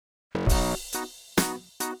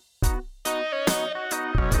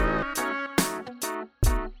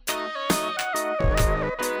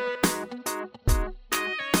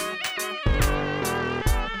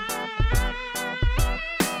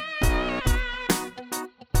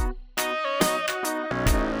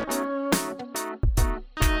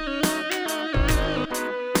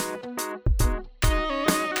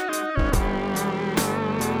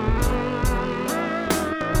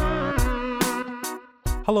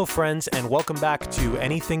Hello, friends, and welcome back to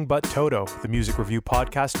Anything But Toto, the music review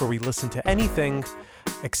podcast where we listen to anything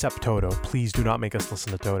except Toto. Please do not make us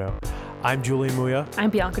listen to Toto. I'm Julian Muya. I'm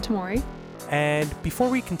Bianca Tamori. And before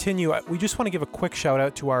we continue, we just want to give a quick shout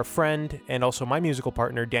out to our friend and also my musical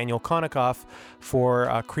partner, Daniel Konikoff,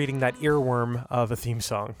 for creating that earworm of a theme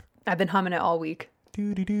song. I've been humming it all week.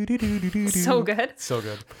 So good. So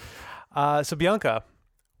good. So Bianca,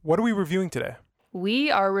 what are we reviewing today?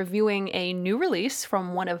 We are reviewing a new release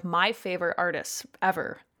from one of my favorite artists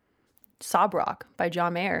ever, Sob Rock by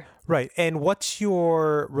John Mayer. Right. And what's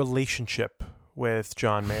your relationship with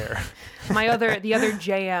John Mayer? The other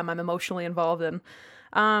JM I'm emotionally involved in.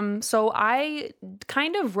 So I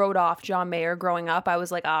kind of wrote off John Mayer growing up. I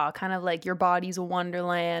was like, kind of like Your Body's a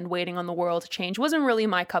Wonderland, Waiting on the World to Change. Wasn't really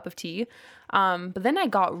my cup of tea. But then I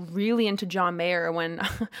got really into John Mayer when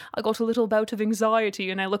I got a little bout of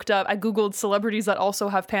anxiety and I Googled celebrities that also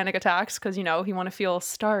have panic attacks because, you want to feel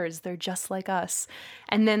stars. They're just like us.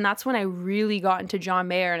 And then that's when I really got into John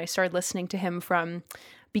Mayer and I started listening to him from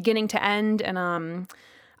beginning to end. And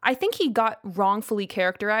I think he got wrongfully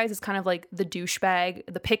characterized as kind of like the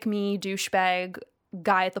douchebag, the pick-me douchebag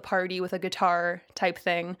guy at the party with a guitar type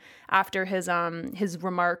thing after his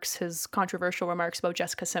controversial remarks about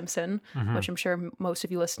Jessica Simpson, which I'm sure most of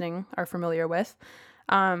you listening are familiar with.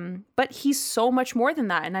 But he's so much more than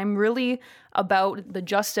that. And I'm really about the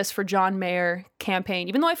Justice for John Mayer campaign,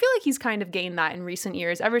 even though I feel like he's kind of gained that in recent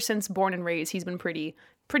years. Ever since Born and Raised, he's been pretty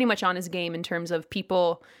much on his game in terms of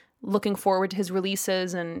people looking forward to his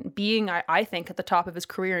releases and being, I think, at the top of his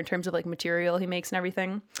career in terms of like material he makes and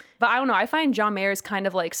everything. But I don't know. I find John Mayer is kind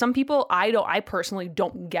of like some people. I personally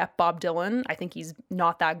don't get Bob Dylan. I think he's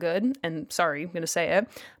not that good. And sorry, I'm going to say it.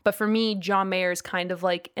 But for me, John Mayer is kind of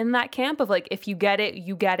like in that camp of like, if you get it,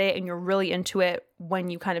 you get it. And you're really into it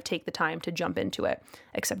when you kind of take the time to jump into it.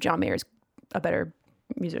 Except John Mayer's a better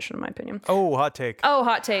musician, in my opinion. Oh, hot take. I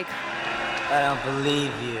don't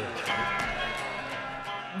believe you.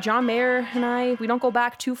 John Mayer and we don't go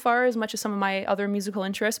back too far as much as some of my other musical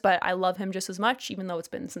interests, but I love him just as much, even though it's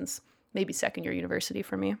been since maybe second year university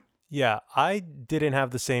for me. Yeah, I didn't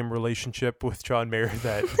have the same relationship with John Mayer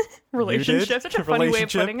that relationship, you did. Such a funny way of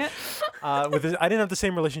putting it. I didn't have the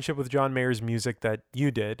same relationship with John Mayer's music that you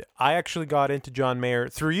did. I actually got into John Mayer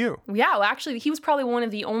through you. Yeah, well, actually, he was probably one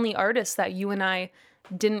of the only artists that you and I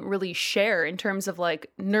didn't really share in terms of like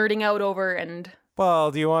nerding out over and...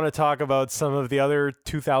 Well, do you want to talk about some of the other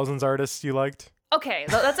 2000s artists you liked? Okay,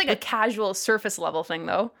 that's like a casual surface level thing,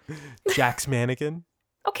 though. Jack's Mannequin.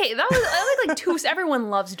 Okay, that was like two. Everyone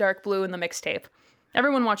loves Dark Blue in the mixtape.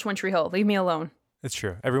 Everyone watched One Tree Hill. Leave me alone. It's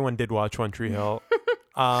true. Everyone did watch One Tree Hill.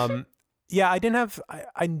 Yeah, I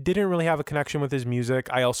didn't really have a connection with his music.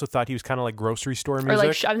 I also thought he was kind of like grocery store music. Or like, I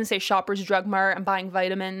was going to say Shoppers Drug Mart. I'm buying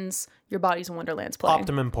vitamins. Your Body's a Wonderland's playing.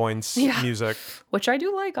 Optimum Points music. Which I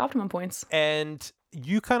do like, Optimum Points. And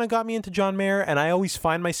you kind of got me into John Mayer, and I always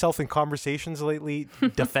find myself in conversations lately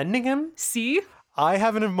defending him. See? I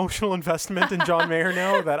have an emotional investment in John Mayer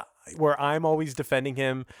now where I'm always defending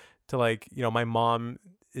him to like, my mom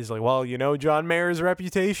is like, well, John Mayer's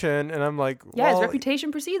reputation. And I'm like, yeah, his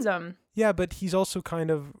reputation precedes him. Yeah, but he's also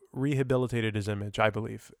kind of rehabilitated his image, I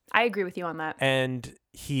believe. I agree with you on that. And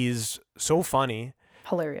he's so funny.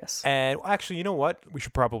 Hilarious. And actually, you know what? We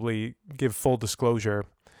should probably give full disclosure.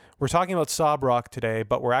 We're talking about Sob Rock today,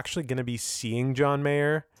 but we're actually going to be seeing John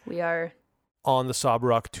Mayer. We are. On the Sob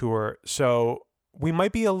Rock tour. So we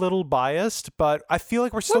might be a little biased, but I feel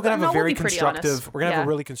like we're still going to have a very constructive, we're going to have a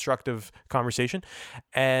really constructive conversation.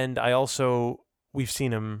 And I've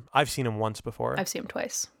seen him once before. I've seen him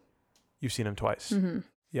twice. You've seen him twice. Mm-hmm.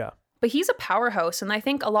 Yeah. But he's a powerhouse. And I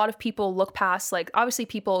think a lot of people look past, like, obviously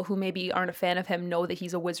people who maybe aren't a fan of him know that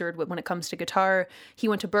he's a wizard when it comes to guitar. He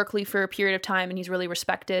went to Berklee for a period of time and he's really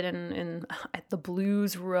respected in the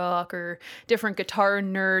blues rock or different guitar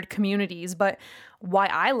nerd communities. But why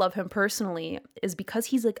I love him personally is because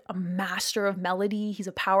he's like a master of melody. He's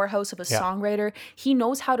a powerhouse of a songwriter. He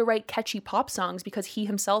knows how to write catchy pop songs because he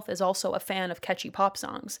himself is also a fan of catchy pop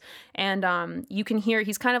songs. And you can hear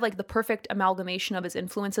he's kind of like the perfect amalgamation of his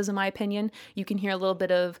influences, in my opinion. You can hear a little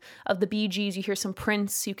bit of the Bee Gees. You hear some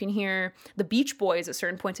Prince. You can hear the Beach Boys at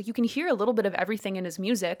certain points. Like you can hear a little bit of everything in his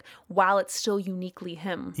music while it's still uniquely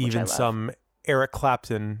him. Even some Eric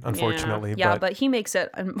Clapton, unfortunately. Yeah, but he makes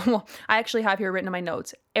it. Well, I actually have here written in my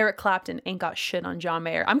notes, Eric Clapton ain't got shit on John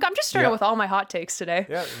Mayer. I'm just starting with all my hot takes today.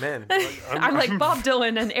 Yeah, man. I'm like, Bob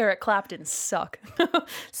Dylan and Eric Clapton suck.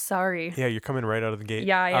 Sorry. Yeah, you're coming right out of the gate.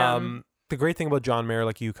 Yeah, I am. The great thing about John Mayer,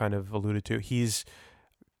 like you kind of alluded to, he's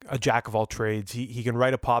a jack of all trades. He can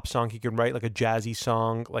write a pop song. He can write like a jazzy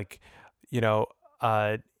song. Like,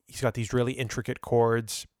 He's got these really intricate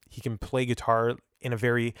chords. He can play guitar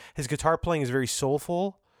his guitar playing is very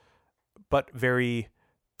soulful, but very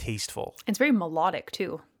tasteful. It's very melodic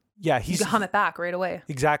too. Yeah, you can hum it back right away.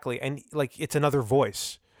 Exactly. And like it's another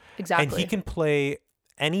voice. Exactly. And he can play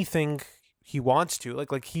anything he wants to.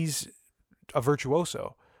 Like he's a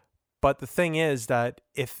virtuoso. But the thing is that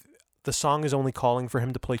if the song is only calling for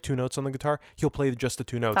him to play 2 notes on the guitar, he'll play just the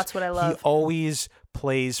 2 notes. That's what I love. He always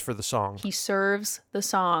plays for the song. He serves the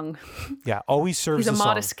song. Yeah, always serves the song. He's a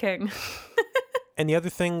modest king. And the other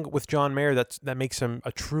thing with John Mayer that makes him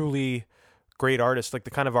a truly great artist, like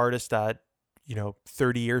the kind of artist that,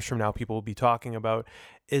 30 years from now people will be talking about,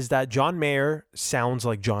 is that John Mayer sounds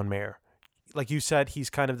like John Mayer. Like you said, he's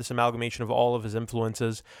kind of this amalgamation of all of his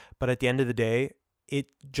influences, but at the end of the day, it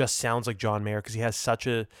just sounds like John Mayer because he has such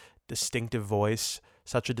a distinctive voice,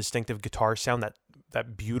 such a distinctive guitar sound,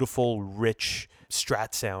 that beautiful, rich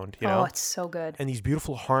Strat sound, Oh, it's so good. And these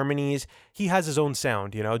beautiful harmonies. He has his own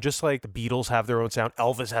sound, just like the Beatles have their own sound.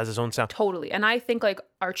 Elvis has his own sound. Totally. And I think like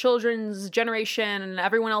our children's generation and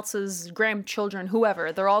everyone else's grandchildren,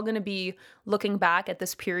 whoever, they're all going to be looking back at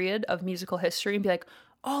this period of musical history and be like,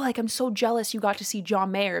 oh, like I'm so jealous you got to see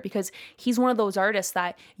John Mayer, because he's one of those artists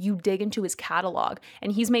that you dig into his catalog.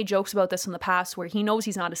 And he's made jokes about this in the past where he knows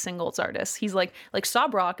he's not a singles artist. He's like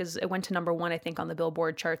Sob Rock it went to number 1, I think, on the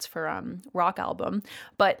Billboard charts for rock album.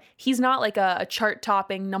 But he's not like a chart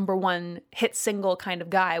topping number 1 hit single kind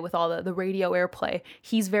of guy with all the radio airplay.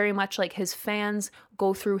 He's very much like his fans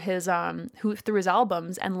go through his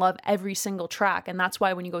albums and love every single track. And that's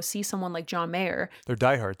why when you go see someone like John Mayer, they're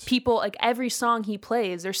diehards. People, like every song he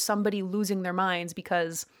plays, there's somebody losing their minds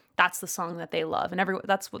because that's the song that they love. And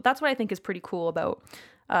that's what I think is pretty cool about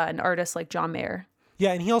an artist like John Mayer.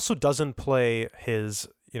 Yeah, and he also doesn't play his,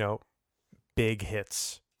 big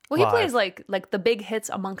hits. Well, he plays like the big hits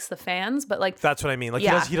amongst the fans, but like that's what I mean. Like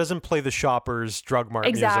he doesn't play the Shoppers drug mart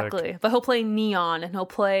exactly. music. But he'll play Neon and he'll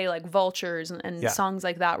play like Vultures and songs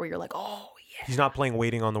like that where you're like, oh yeah. He's not playing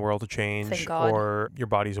Waiting on the World to Change or Your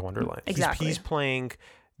Body's a Wonderland. Exactly. He's playing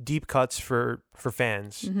deep cuts for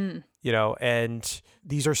fans. Mm-hmm. And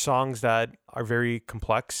these are songs that are very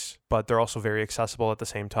complex, but they're also very accessible at the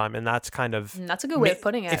same time. And that's a good way of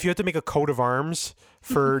putting it. If you had to make a coat of arms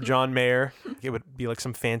for John Mayer, it would be like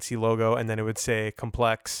some fancy logo, and then it would say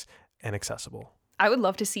complex and accessible. I would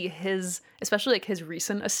love to see especially like his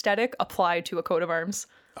recent aesthetic applied to a coat of arms.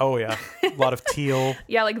 Oh yeah, a lot of teal.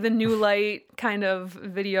 Yeah, like the New Light kind of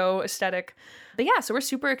video aesthetic. But yeah, so we're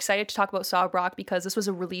super excited to talk about Sob Rock because this was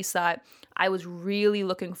a release that I was really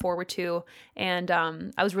looking forward to, and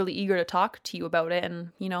I was really eager to talk to you about it.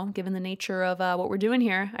 And given the nature of what we're doing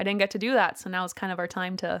here, I didn't get to do that, so now it's kind of our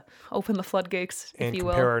time to open the floodgates, if you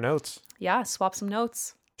will. And compare our notes. Yeah, swap some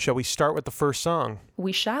notes. Shall we start with the first song?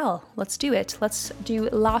 We shall. Let's do it. Let's do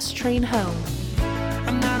Last Train Home.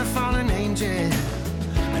 I'm not a fallen angel.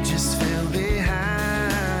 I just fell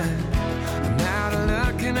behind. I'm out of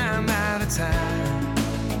luck and I'm out of time.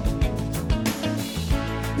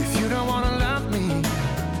 If you don't want to love me,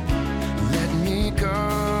 let me go.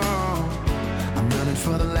 I'm running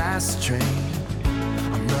for the last train.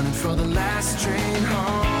 I'm running for the last train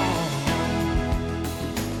home.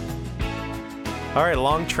 All right,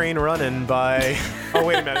 Long Train Running by... Oh,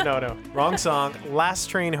 wait a minute. No. Wrong song. Last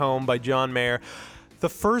Train Home by John Mayer. The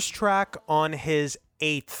first track on his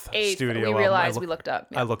eighth studio album. We realized we looked up.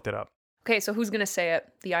 Yeah. I looked it up. Okay, so who's going to say it?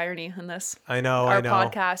 The irony in this. I know. Our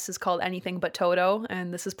podcast is called Anything But Toto,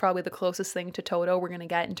 and this is probably the closest thing to Toto we're going to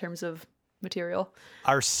get in terms of material.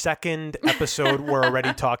 Our second episode, we're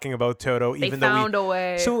already talking about Toto. They found a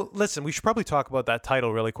way. So listen, we should probably talk about that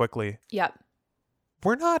title really quickly. Yep.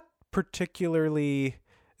 We're not particularly...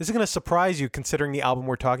 This is going to surprise you considering the album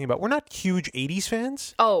we're talking about. We're not huge 80s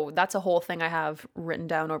fans. Oh, that's a whole thing I have written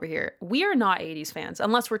down over here. We are not 80s fans,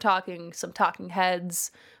 unless we're talking some Talking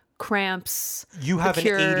Heads, Cramps, You have The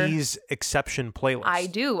Cure. an 80s exception playlist. I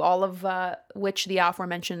do, all of which the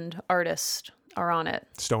aforementioned artists are on it.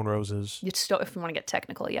 Stone Roses. If you want to get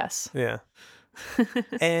technical, yes. Yeah.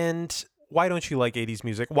 And why don't you like 80s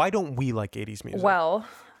music? Why don't we like 80s music? Well,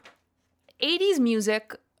 80s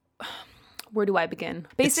music... Where do I begin?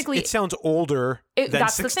 Basically, it sounds older than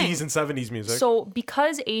that's 60s and 70s music. So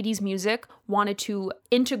because 80s music wanted to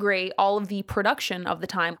integrate all of the production of the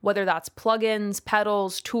time, whether that's plugins,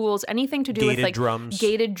 pedals, tools, anything to do with like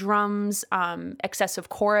gated drums, excessive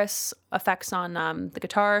chorus effects on the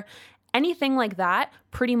guitar, anything like that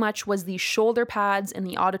pretty much was the shoulder pads in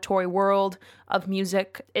the auditory world of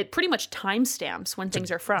music. It pretty much timestamps when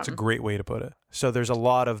things are from. It's a great way to put it. So there's a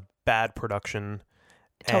lot of bad production.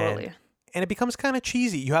 Totally. and it becomes kind of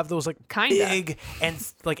cheesy. You have those like big and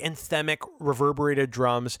like anthemic reverberated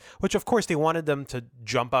drums, which of course they wanted them to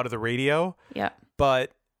jump out of the radio. Yeah.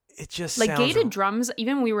 But it just like gated drums,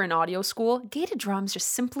 even when we were in audio school, gated drums just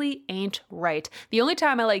simply ain't right. The only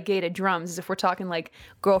time I like gated drums is if we're talking like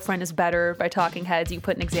Girlfriend is Better by Talking Heads. You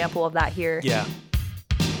put an example of that here. Yeah.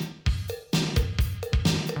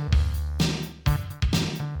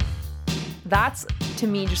 That's, to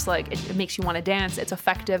me, just like, it makes you want to dance. It's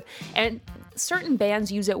effective. And certain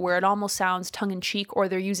bands use it where it almost sounds tongue-in-cheek, or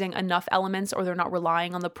they're using enough elements, or they're not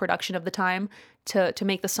relying on the production of the time to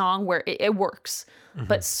make the song where it works. Mm-hmm.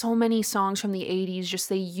 But so many songs from the 80s, just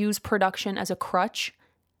they use production as a crutch,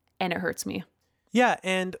 and it hurts me. Yeah,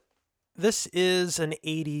 and this is an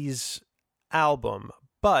 80s album,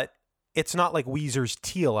 but it's not like Weezer's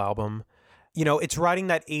Teal album. You know, it's riding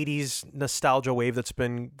that 80s nostalgia wave that's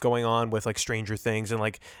been going on with like Stranger Things and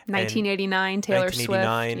like 1989 Taylor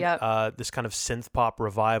 1989, Swift. Yep. This kind of synth pop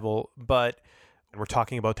revival. But we're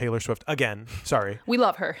talking about Taylor Swift again. Sorry. We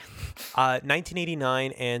love her.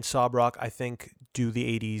 1989 and Sob Rock, I think, do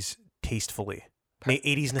the 80s tastefully.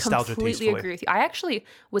 80s nostalgia Completely tastefully. Agree with you. I actually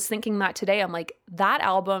was thinking that today. I'm like, that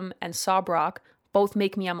album and Sob Rock both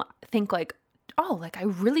make me think like, oh, like I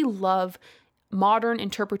really love modern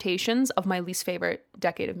interpretations of my least favorite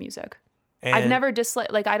decade of music. And I've never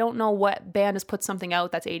disliked, like, I don't know what band has put something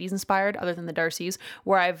out that's 80s inspired other than the Darcys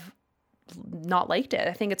where I've not liked it.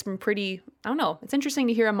 I think it's been pretty, I don't know. It's interesting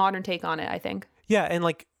to hear a modern take on it, I think. Yeah. And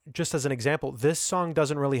like, just as an example, this song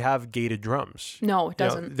doesn't really have gated drums. No, it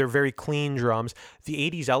doesn't. You know, they're very clean drums. The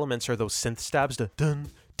 80s elements are those synth stabs, the dun,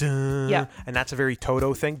 dun. Yeah. And that's a very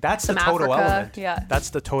Toto thing. That's Some the Toto Africa, element. yeah. That's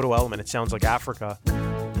the Toto element. It sounds like Africa.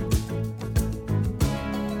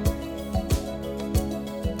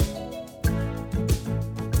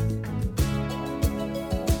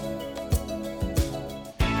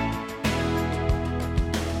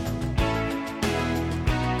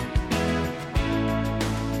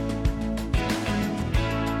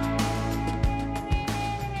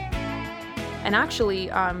 And actually,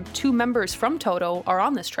 two members from Toto are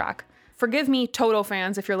on this track. Forgive me, Toto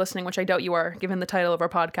fans, if you're listening, which I doubt you are, given the title of our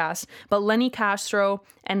podcast, but Lenny Castro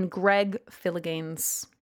and Greg Philliganes.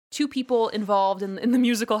 Two people involved in the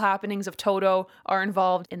musical happenings of Toto are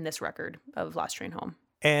involved in this record of Last Train Home.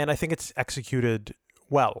 And I think it's executed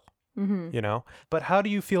well. Mm-hmm. You know, but how do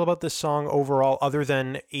you feel about this song overall, other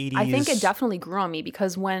than 80s? I think it definitely grew on me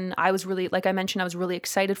because when I was really, like I mentioned, I was really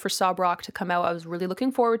excited for Sob Rock to come out. I was really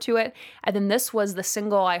looking forward to it. And then this was the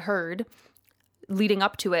single I heard leading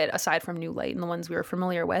up to it, aside from New Light and the ones we were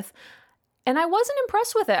familiar with. And I wasn't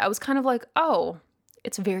impressed with it. I was kind of like, oh,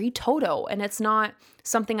 it's very Toto and it's not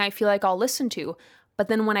something I feel like I'll listen to. But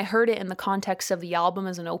then when I heard it in the context of the album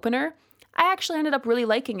as an opener, I actually ended up really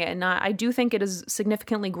liking it, and I do think it has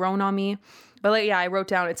significantly grown on me. But like, yeah, I wrote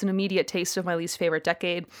down it's an immediate taste of my least favorite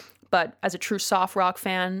decade. But as a true soft rock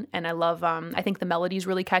fan, and I love, I think the melody's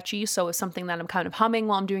really catchy, so it's something that I'm kind of humming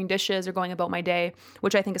while I'm doing dishes or going about my day,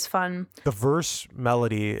 which I think is fun. The verse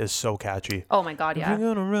melody is so catchy. Oh my God, yeah.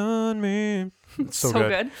 You're gonna run me. It's so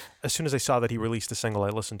good. As soon as I saw that he released a single,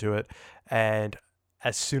 I listened to it, and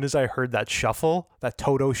as soon as I heard that shuffle, that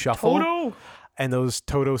Toto shuffle, and those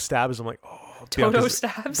Toto stabs, I'm like, oh. Toto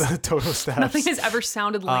stabs? The Toto stabs. Nothing has ever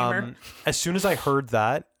sounded lamer. As soon as I heard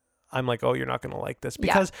that, I'm like, oh, you're not going to like this.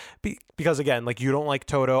 Because, because again, like you don't like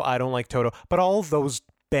Toto, I don't like Toto. But all of those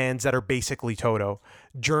bands that are basically Toto,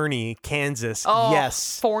 Journey, Kansas,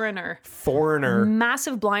 yes. Foreigner.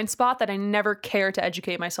 Massive blind spot that I never care to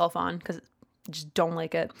educate myself on because I just don't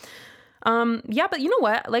like it. Yeah, but you know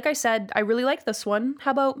what? Like I said, I really like this one.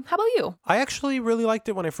 How about you? I actually really liked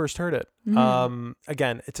it when I first heard it.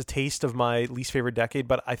 Again, it's a taste of my least favorite decade,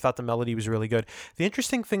 but I thought the melody was really good. The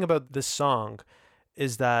interesting thing about this song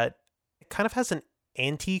is that it kind of has an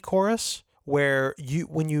anti-chorus where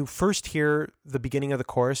when you first hear the beginning of the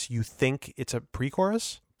chorus, you think it's a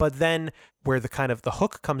pre-chorus. But then where the kind of the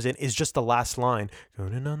hook comes in is just the last line.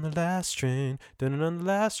 Going on the last train, going on the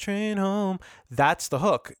last train home. That's the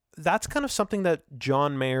hook. That's kind of something that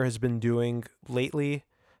John Mayer has been doing lately.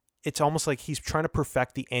 It's almost like he's trying to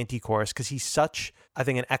perfect the anti-chorus because he's such, I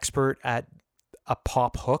think, an expert at a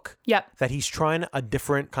pop hook. Yep. That he's trying a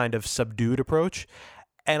different kind of subdued approach.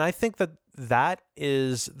 And I think that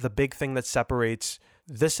is the big thing that separates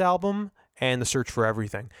this album and The Search for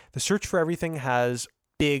Everything. The Search for Everything has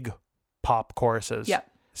big pop choruses. Yeah.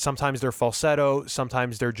 Sometimes they're falsetto.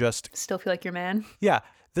 Sometimes they're just... Still Feel Like Your Man. Yeah.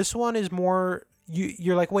 This one is more...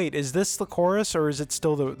 You're like, wait, is this the chorus or is it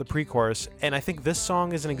still the pre-chorus? And I think this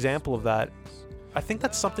song is an example of that. I think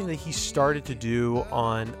that's something that he started to do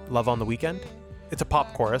on Love on the Weekend. it's a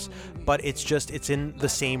pop chorus, but it's in the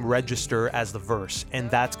same register as the verse,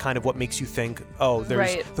 and that's kind of what makes you think, oh,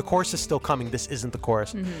 the chorus is still coming, this isn't the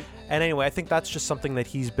chorus. And anyway, I think that's just something that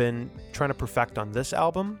he's been trying to perfect on this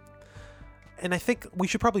album. And I think we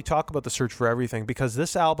should probably talk about The Search for Everything, because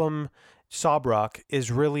this album, Sob Rock,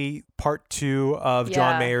 is really part 2 of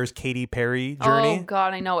John Mayer's Katy Perry journey. Oh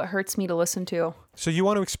God, I know, it hurts me to listen to. So you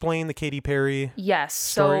want to explain the Katy Perry story?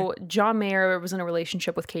 So John Mayer was in a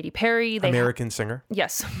relationship with Katy Perry. American singer.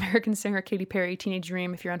 Yes, American singer Katy Perry, Teenage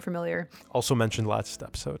Dream, if you're unfamiliar. Also mentioned last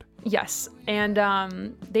episode. Yes, and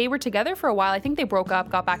they were together for a while. I think they broke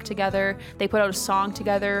up, got back together. They put out a song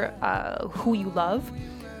together, Who You Love.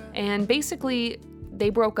 And basically, they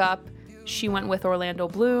broke up. She went with Orlando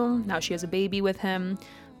Bloom. Now she has a baby with him.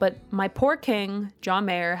 But my poor king, John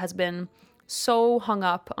Mayer, has been so hung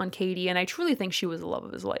up on Katy, and I truly think she was the love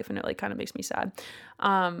of his life, and it kind of makes me sad.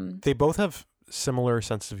 They both have similar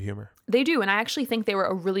sense of humor. They do, and I actually think they were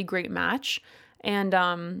a really great match. And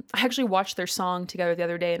I actually watched their song together the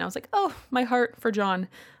other day, and I was like, oh, my heart for John.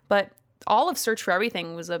 But all of Search for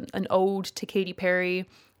Everything was an ode to Katy Perry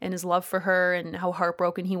and his love for her and how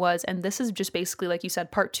heartbroken he was. And this is just basically, like you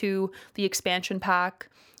said, part 2, the expansion pack.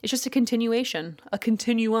 It's just a continuation, a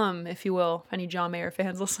continuum, if you will, any John Mayer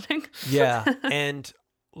fans listening. Yeah, and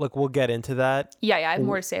look, we'll get into that. Yeah, I have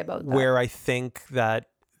more to say about that. Where I think that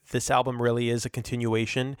this album really is a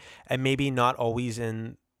continuation, and maybe not always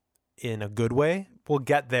in a good way. We'll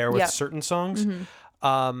get there with certain songs.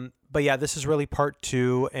 But yeah, this is really part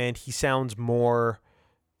 2, and he sounds more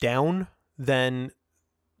down than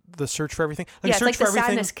The Search for Everything. It's like the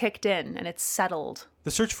sadness kicked in and it's settled.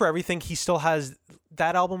 The Search for Everything, he still has,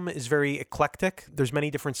 that album is very eclectic. There's many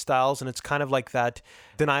different styles, and it's kind of like that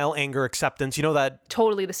denial, anger, acceptance, that.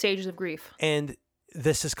 Totally, the stages of grief. And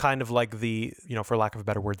this is kind of like the, for lack of a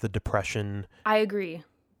better word, the depression. I agree.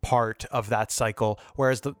 Part of that cycle,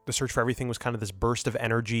 whereas the Search for Everything was kind of this burst of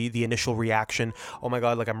energy, the initial reaction, oh my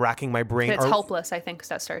God, like I'm racking my brain. It's helpless, I think,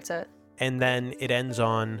 that starts it. And then it ends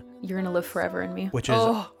on You're Gonna Live Forever in Me, which is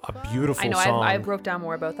a beautiful song. I wrote down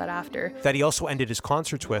more about that after. That he also ended his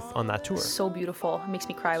concerts with on that tour. So beautiful. It makes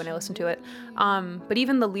me cry when I listen to it. But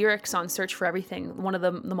even the lyrics on Search for Everything, one of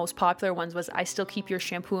the most popular ones was, I still keep your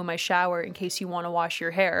shampoo in my shower in case you want to wash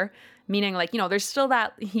your hair. Meaning, there's still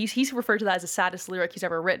that, he's referred to that as the saddest lyric he's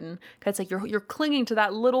ever written. Because it's like you're clinging to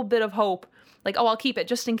that little bit of hope. Like, oh, I'll keep it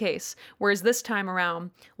just in case. Whereas this time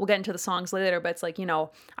around, we'll get into the songs later, but it's like,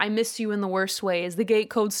 I miss you in the worst way. Is the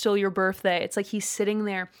gate code still your birthday? It's like he's sitting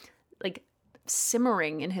there, like,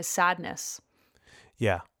 simmering in his sadness.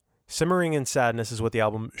 Yeah. Simmering in Sadness is what the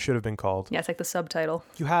album should have been called. Yeah, it's like the subtitle.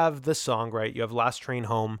 You have this song, right? You have Last Train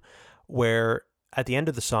Home, where at the end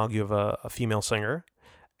of the song, you have a female singer.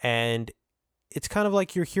 And it's kind of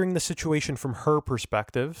like you're hearing the situation from her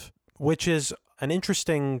perspective, which is an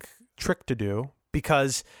interesting trick to do,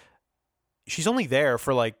 because she's only there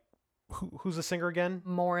for like, who's the singer again?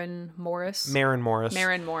 Maren Morris. She looks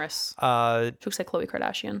like Khloe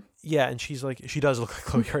Kardashian. Yeah, and she does look like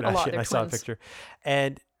Khloe Kardashian. I saw a picture.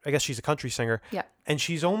 And I guess she's a country singer. Yeah. And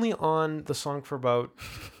she's only on the song for about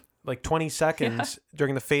like 20 seconds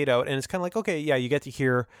during the fade out. And it's kind of like, okay, yeah, you get to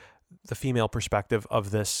hear the female perspective of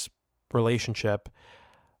this relationship.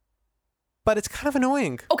 But it's kind of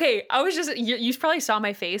annoying. Okay, I was just, you probably saw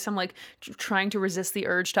my face. I'm like trying to resist the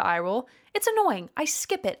urge to eye roll. It's annoying. I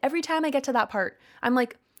skip it every time I get to that part. I'm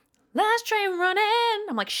like, last train running.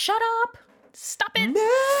 I'm like, shut up. Stop it.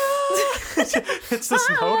 No. It's this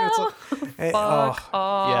note. It's like, fuck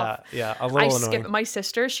off. Yeah, a little annoying. Skip. My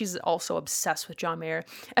sister, she's also obsessed with John Mayer.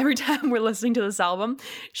 Every time we're listening to this album,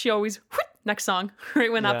 she always, next song,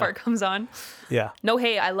 right when that part comes on. Yeah. No,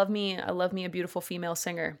 hey, I love me a beautiful female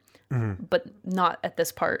singer. Mm-hmm. But not at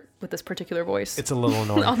this part with this particular voice. It's a little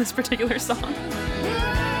annoying. On this particular song.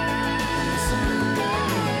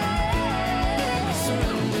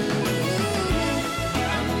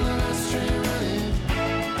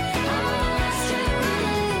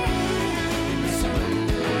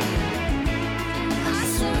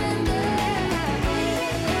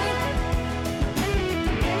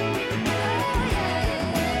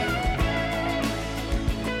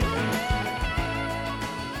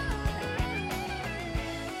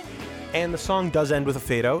 And the song does end with a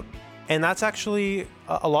fade out. And that's actually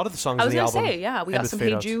a lot of the songs in the album. I was going to say, yeah, we got some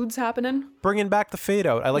Hey Judes happening. Bringing back the fade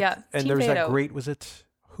out. I like, and there was that out. Great, was it,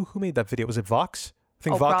 who made that video? Was it Vox? I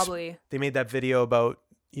think Vox. Probably. They made that video about,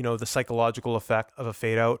 the psychological effect of a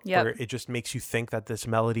fade out, where it just makes you think that this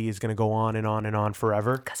melody is going to go on and on and on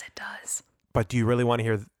forever. Because it does. But do you really want to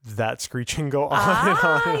hear that screeching go on and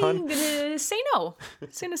on and on? I'm gonna say no. I'm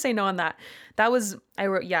gonna say no on that. That was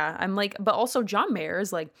I'm like, but also John Mayer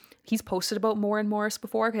is like, he's posted about Maren Morris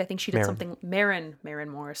before. I think she did something. Maren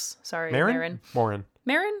Morris. Sorry, Maren.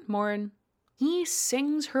 Maren. He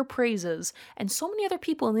sings her praises, and so many other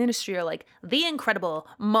people in the industry are like, the incredible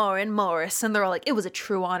Maren Morris, and they're all like, it was a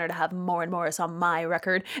true honor to have Maren Morris on my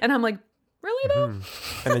record, and I'm like, really though?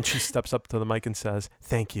 And then she steps up to the mic and says,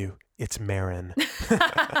 "Thank you. It's Maren."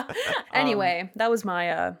 Anyway, that was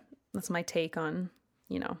that's my take on,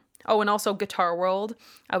 Oh, and also Guitar World.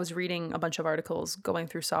 I was reading a bunch of articles going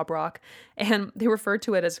through Sob Rock, and they referred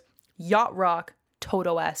to it as yacht rock,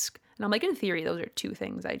 Toto-esque. And I'm like, in theory, those are two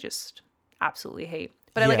things I just absolutely hate.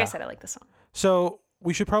 But like I said, I like the song. So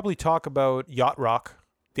we should probably talk about yacht rock.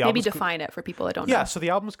 Maybe define it for people that don't know. Yeah, so the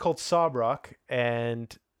album's called Sob Rock,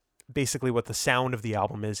 and basically what the sound of the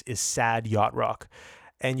album is sad yacht rock.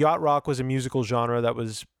 And yacht rock was a musical genre that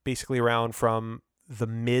was basically around from the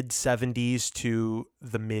mid 70s to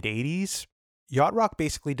the mid 80s. Yacht rock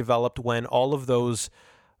basically developed when all of those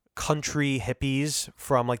country hippies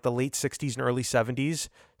from like the late 60s and early 70s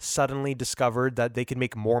suddenly discovered that they could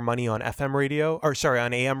make more money on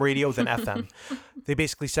on AM radio than FM. They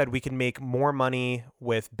basically said we can make more money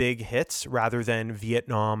with big hits rather than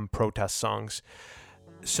Vietnam protest songs.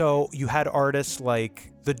 So you had artists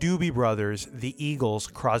like the Doobie Brothers, the Eagles,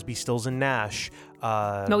 Crosby, Stills and Nash.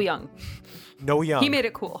 No Young. He made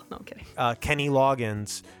it cool. No, I'm kidding. Kenny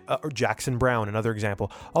Loggins, or Jackson Browne, another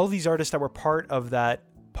example. All of these artists that were part of that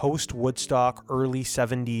post-Woodstock, early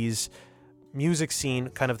 70s music scene,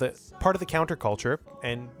 kind of the part of the counterculture,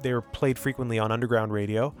 and they were played frequently on underground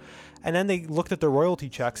radio. And then they looked at their royalty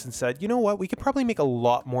checks and said, you know what, we could probably make a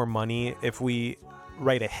lot more money if we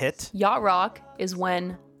write a hit. Yacht rock is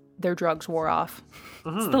when their drugs wore off.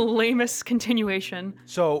 It's the lamest continuation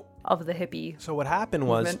of the hippie. So what happened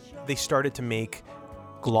was they started to make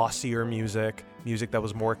glossier music that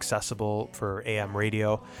was more accessible for AM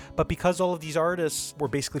radio. But because all of these artists were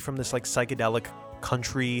basically from this like psychedelic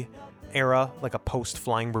country era, like a post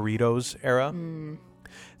Flying Burritos era,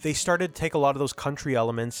 they started to take a lot of those country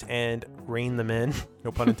elements and rein them in,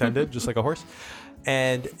 no pun intended, just like a horse.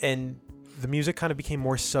 And the music kind of became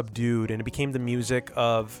more subdued, and it became the music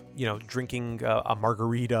of, drinking a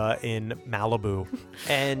margarita in Malibu.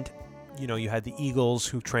 And, you had the Eagles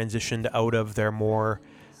who transitioned out of their more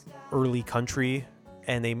early country,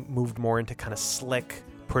 and they moved more into kind of slick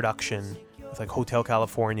production with like Hotel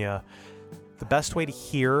California. The best way to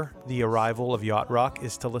hear the arrival of yacht rock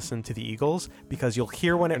is to listen to the Eagles, because you'll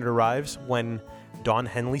hear when it arrives when Don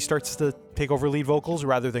Henley starts to take over lead vocals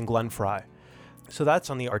rather than Glenn Frey. So that's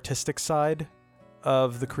on the artistic side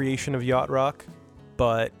of the creation of yacht rock.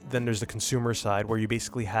 But then there's the consumer side, where you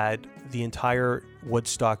basically had the entire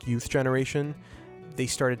Woodstock youth generation. They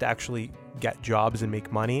started to actually get jobs and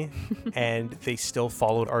make money, and they still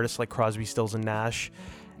followed artists like Crosby, Stills and Nash,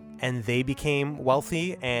 and they became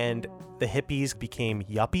wealthy, and the hippies became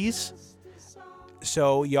yuppies.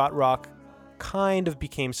 So yacht rock kind of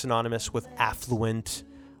became synonymous with affluent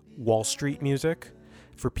Wall Street music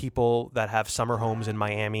for people that have summer homes in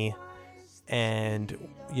Miami and,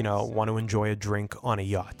 want to enjoy a drink on a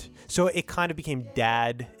yacht. So it kind of became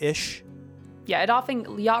dad-ish. Yeah,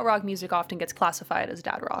 yacht rock music often gets classified as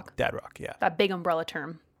dad rock. Dad rock, yeah. That big umbrella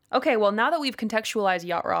term. Okay, well, now that we've contextualized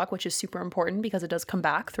yacht rock, which is super important because it does come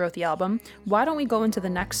back throughout the album, why don't we go into the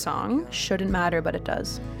next song, Shouldn't Matter, But It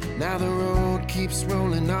Does. Now the road keeps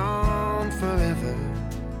rolling on forever,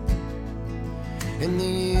 and the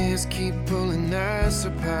years keep pulling us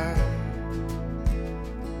apart.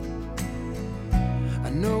 I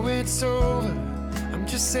know it's over, I'm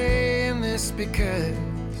just saying this because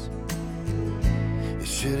it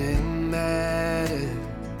shouldn't matter.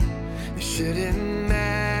 It shouldn't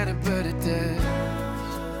matter, but it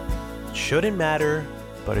does. Shouldn't matter,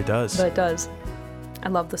 but it does. But it does. I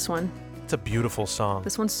love this one. It's a beautiful song.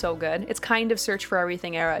 This one's so good. It's kind of Search for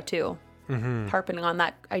Everything era, too. Harping on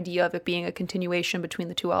that idea of it being a continuation between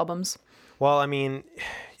the two albums. Well, I mean,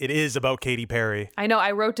 it is about Katy Perry. I know.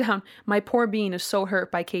 I wrote down, my poor bean is so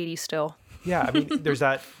hurt by Katy still. Yeah, I mean, there's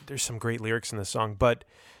some great lyrics in this song, but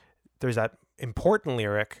there's that important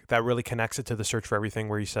lyric that really connects it to the Search for Everything,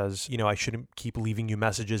 where he says, I shouldn't keep leaving you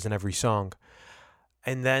messages in every song.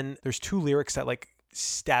 And then there's two lyrics that like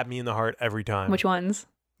stab me in the heart every time. Which ones?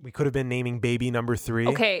 We could have been naming baby number 3.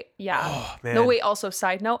 Okay, yeah. Oh, man. No, wait, also,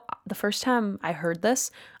 side note, the first time I heard this,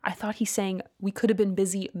 I thought he's saying we could have been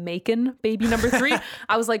busy making baby number 3.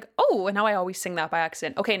 I was like, oh, and now I always sing that by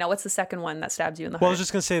accident. Okay, now what's the second one that stabs you in the heart? Well, I was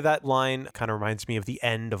just going to say that line kind of reminds me of the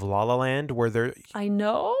end of La La Land, where I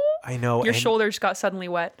know. I know. Your shoulders got suddenly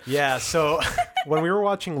wet. Yeah. So when we were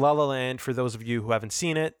watching La La Land, for those of you who haven't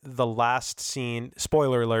seen it, the last scene,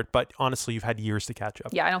 spoiler alert, but honestly, you've had years to catch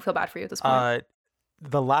up. Yeah, I don't feel bad for you at this point.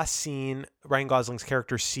 The last scene, Ryan Gosling's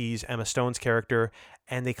character sees Emma Stone's character,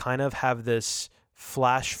 and they kind of have this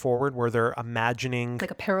flash forward where they're imagining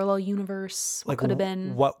like a parallel universe, what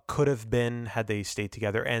could have been had they stayed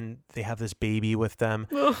together, and they have this baby with them.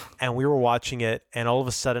 And we were watching it, and all of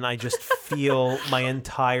a sudden I just feel my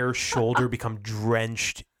entire shoulder become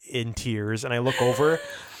drenched in tears, and I look over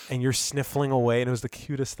and you're sniffling away, and it was the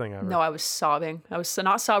cutest thing ever. No, I was sobbing. I was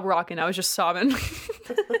not sob rocking, I was just sobbing.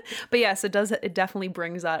 But yes, it definitely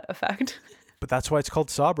brings that effect. But that's why it's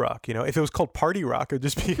called sob rock. You know, if it was called party rock, it'd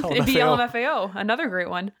just be LMFAO. It'd be LMFAO, another great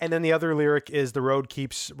one. And then the other lyric is the road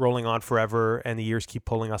keeps rolling on forever and the years keep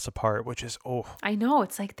pulling us apart, which is, I know.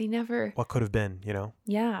 It's like they never. What could have been, you know?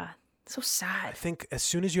 Yeah. So sad. I think as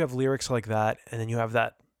soon as you have lyrics like that, and then you have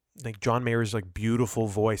that, like John Mayer's like beautiful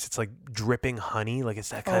voice, it's like dripping honey. Like it's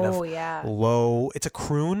that kind of low, it's a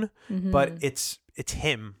croon, but it's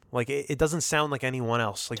him. Like it doesn't sound like anyone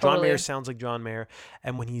else. Like John Mayer sounds like John Mayer,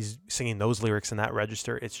 and when he's singing those lyrics in that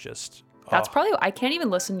register, it's just that's probably, I can't even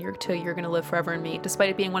listen to You're Gonna Live Forever in Me, despite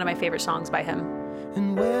it being one of my favorite songs by him.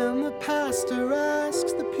 And when the pastor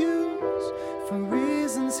asks the pews for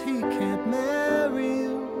reasons he can't marry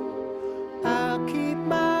you, I'll keep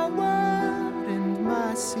my word and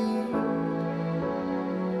my seed,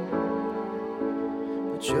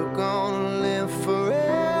 but you're gonna live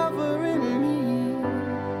forever in me,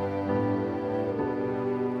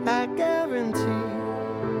 I guarantee.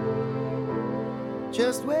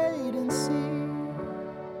 Just wait and see.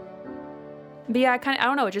 But yeah, I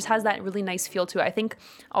don't know, it just has that really nice feel to it. I think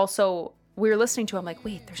also we were listening to it, I'm like,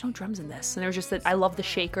 wait, there's no drums in this. And there was just that, I love the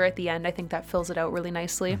shaker at the end. I think that fills it out really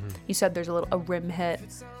nicely. You said there's a rim hit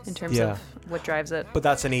in terms of what drives it. But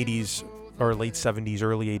that's an 80s or late 70s,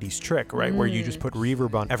 early 80s trick, right? Where you just put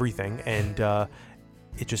reverb on everything and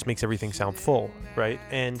it just makes everything sound full, right?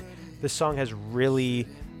 And this song has really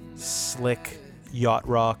slick yacht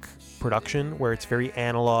rock production where it's very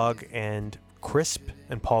analog and crisp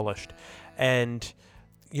and polished. And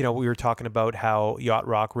you know, we were talking about how yacht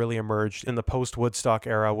rock really emerged in the post-Woodstock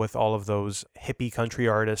era with all of those hippie country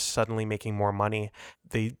artists suddenly making more money.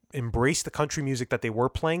 They embraced the country music that they were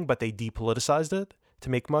playing, but they depoliticized it to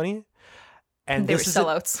make money. And they were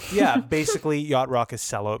sellouts. Yeah, basically yacht rock is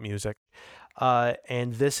sellout music.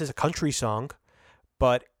 And this is a country song,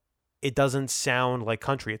 but it doesn't sound like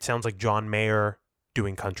country. It sounds like John Mayer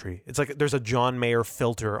doing country. It's like there's a John Mayer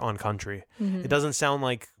filter on country. It doesn't sound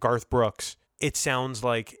like Garth Brooks. It sounds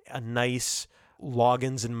like a nice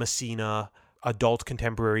Loggins and Messina adult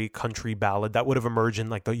contemporary country ballad that would have emerged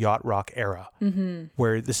in like the yacht rock era,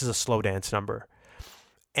 where this is a slow dance number.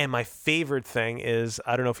 And my favorite thing is,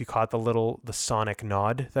 I don't know if you caught the sonic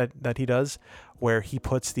nod that he does, where he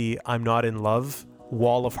puts the "I'm not in love"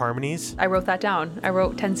 wall of harmonies. I wrote that down. I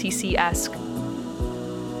wrote 10cc-esque.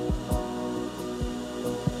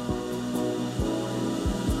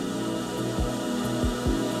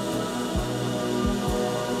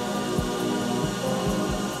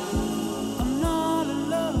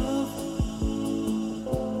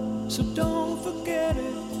 So don't forget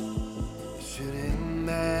it. It shouldn't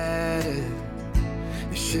matter.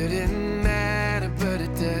 It shouldn't matter, but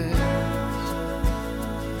it does.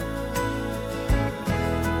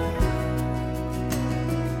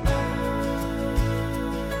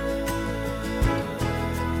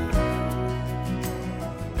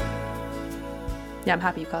 Yeah, I'm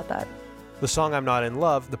happy you caught that. The song "I'm Not in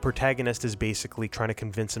Love," the protagonist is basically trying to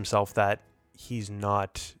convince himself that he's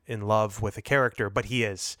not in love with a character, but he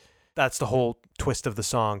is. That's the whole twist of the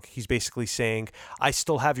song. He's basically saying, I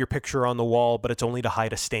still have your picture on the wall, but it's only to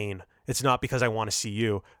hide a stain. It's not because I want to see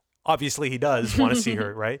you. Obviously, he does want to see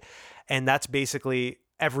her, right? And that's basically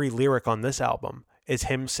every lyric on this album is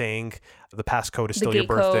him saying the passcode is still your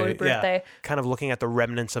birthday. Yeah, kind of looking at the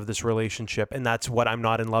remnants of this relationship. And that's what "I'm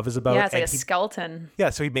Not in Love" is about. Yeah, it's like a skeleton.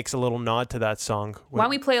 Yeah, so he makes a little nod to that song. Why don't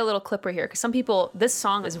we play a little clip right here? Because some people, this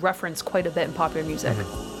song is referenced quite a bit in popular music.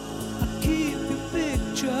 I keep your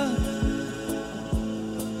picture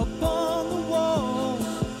upon the wall.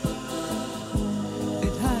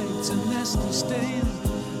 It hides a nasty stain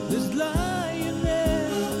that's lying there.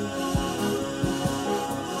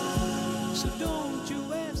 So don't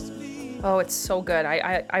you ask me. Oh, it's so good.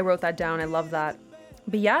 I wrote that down. I love that.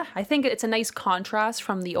 But yeah, I think it's a nice contrast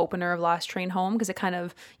from the opener of Last Train Home, because it kind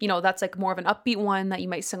of, you know, that's like more of an upbeat one that you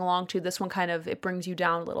might sing along to. This one kind of, it brings you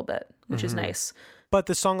down a little bit, which is nice. But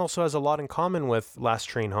this song also has a lot in common with Last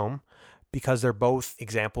Train Home because they're both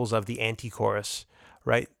examples of the anti-chorus,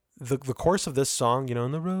 right? the chorus of this song, you know,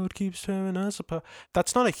 and the road keeps tearing us apart,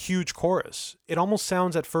 that's not a huge chorus. It almost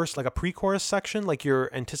sounds at first like a pre-chorus section, like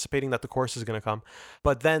you're anticipating that the chorus is going to come.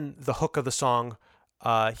 But then the hook of the song,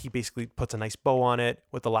 he basically puts a nice bow on it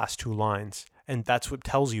with the last two lines. And that's what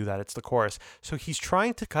tells you that it's the chorus. So he's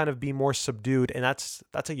trying to kind of be more subdued. And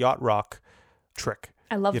that's a yacht rock trick.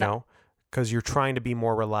 I love that. You know, because you're trying to be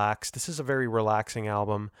more relaxed. This is a very relaxing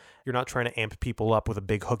album. You're not trying to amp people up with a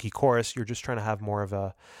big hooky chorus. You're just trying to have more of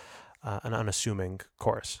an unassuming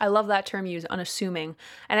chorus. I love that term used, unassuming.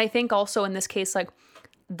 And I think also in this case, like,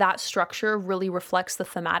 that structure really reflects the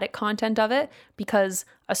thematic content of it, because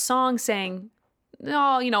a song saying,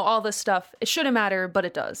 oh, you know, all this stuff, it shouldn't matter, but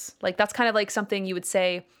it does. Like, that's kind of like something you would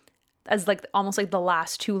say as like almost like the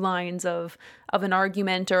last two lines of an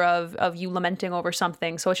argument or of you lamenting over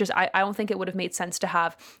something. So it's just, I don't think it would have made sense to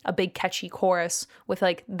have a big catchy chorus with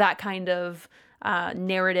like that kind of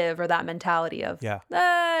narrative or that mentality of,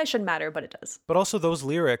 it shouldn't matter, but it does. But also those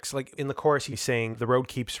lyrics, like in the chorus, he's saying the road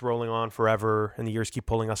keeps rolling on forever and the years keep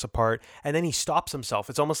pulling us apart. And then he stops himself.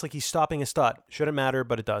 It's almost like he's stopping his thought. Shouldn't matter,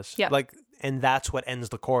 but it does. Yeah. Like, and that's what ends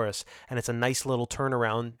the chorus. And it's a nice little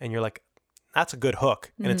turnaround. And you're like, that's a good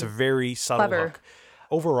hook. And it's a very subtle hook.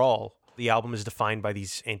 Overall, the album is defined by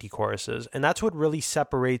these anti-choruses. And that's what really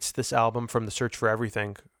separates this album from The Search for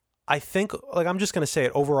Everything. I think, like, I'm just going to say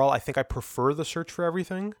it, overall, I think I prefer The Search for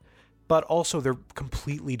Everything, but also they're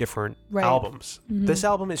completely different albums. Mm-hmm. This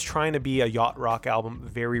album is trying to be a yacht rock album,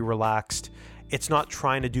 very relaxed. It's not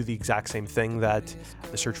trying to do the exact same thing that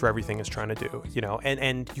The Search for Everything is trying to do, you know,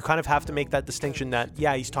 and you kind of have to make that distinction that,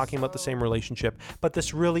 yeah, he's talking about the same relationship, but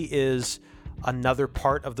this really is another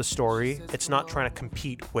part of the story. It's not trying to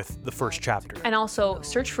compete with the first chapter. And also,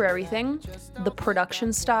 Search for Everything, the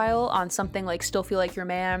production style on something like Still Feel Like Your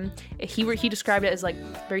Man, he described it as like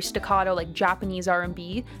very staccato, like Japanese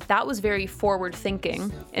R&B. That was very forward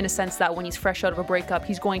thinking, in a sense that when he's fresh out of a breakup,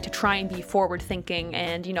 he's going to try and be forward thinking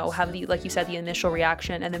and, you know, have the, like you said, the initial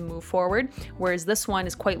reaction and then move forward. Whereas this one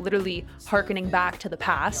is quite literally hearkening back to the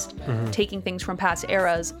past, taking things from past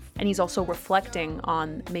eras, and he's also reflecting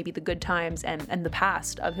on maybe the good times and the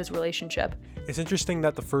past of his relationship. It's interesting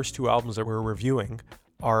that the first two albums that we're reviewing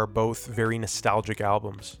are both very nostalgic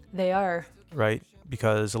albums. They are. Right?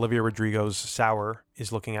 Because Olivia Rodrigo's Sour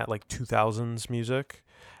is looking at like 2000s music,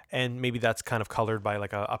 and maybe that's kind of colored by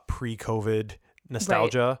like a pre-COVID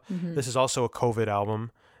nostalgia. Right. Mm-hmm. This is also a COVID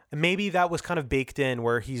album. And maybe that was kind of baked in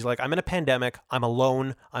where he's like, I'm in a pandemic, I'm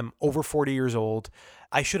alone, I'm over 40 years old.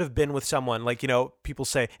 I should have been with someone. Like, you know, people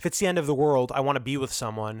say, if it's the end of the world, I want to be with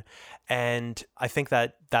someone. And I think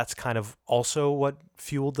that that's kind of also what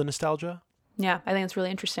fueled the nostalgia. Yeah, I think it's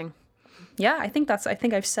really interesting. Yeah, I think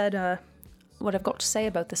I've said what I've got to say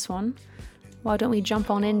about this one. Why don't we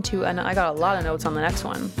jump on into, and I got a lot of notes on the next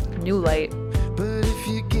one, New Light. But if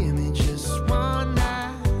you give me just one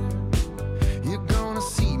night, you're gonna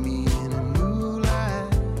see me in a new light.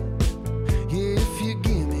 Yeah, if you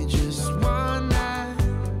give me just one night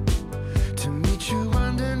to meet you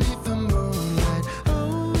underneath the moonlight.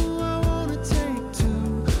 Oh, I wanna take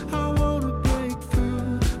two, I wanna break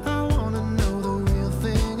through, I wanna know the real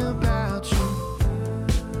thing about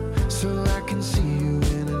you, so I can see you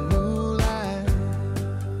in a new light.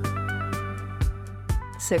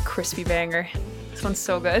 It's a crispy banger. This one's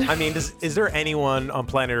so good. I mean, is there anyone on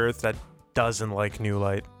planet Earth that doesn't like New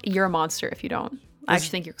Light? You're a monster if you don't. I actually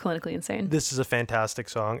think you're clinically insane. This is a fantastic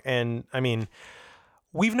song. And I mean,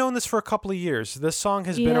 we've known this for a couple of years. This song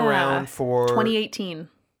has been around for 2018.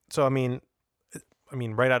 So I mean,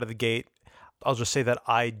 right out of the gate, I'll just say that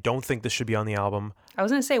I don't think this should be on the album. I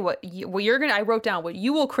was going to say I wrote down what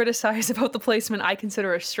you will criticize about the placement I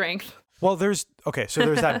consider a strength. Well, there's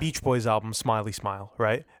that Beach Boys album, Smiley Smile,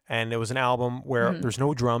 right? And it was an album where there's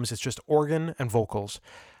no drums, it's just organ and vocals.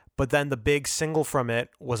 But then the big single from it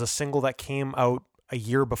was a single that came out a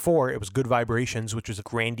year before. It was Good Vibrations, which was a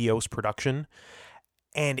grandiose production.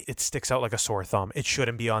 And it sticks out like a sore thumb. It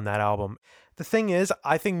shouldn't be on that album. The thing is,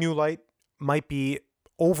 I think New Light might be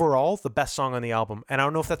overall the best song on the album. And I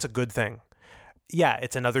don't know if that's a good thing. Yeah,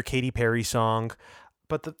 it's another Katy Perry song.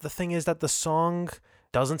 But the thing is that the song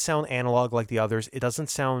doesn't sound analog like the others. It doesn't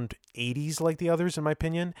sound 80s like the others, in my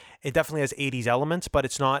opinion. It definitely has 80s elements, but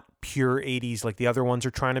it's not pure 80s like the other ones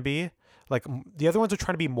are trying to be. Like, the other ones are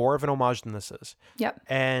trying to be more of an homage than this is. Yep.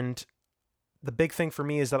 And the big thing for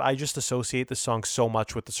me is that I just associate this song so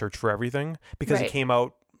much with The Search for Everything because it came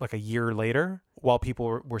out like a year later while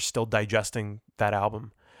people were still digesting that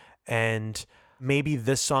album. And maybe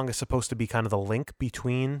this song is supposed to be kind of the link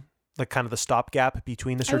between, like, kind of the stopgap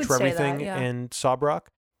between The Search for Everything and Sob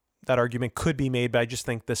Rock. That argument could be made, but I just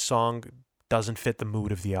think this song doesn't fit the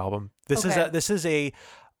mood of the album. This is a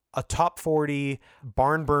a top 40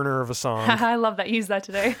 barn burner of a song. I love that you used that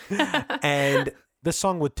today. And this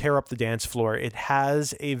song would tear up the dance floor. It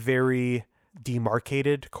has a very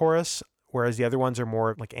demarcated chorus, whereas the other ones are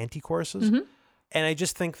more like anti-choruses. Mm-hmm. And I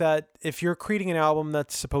just think that if you're creating an album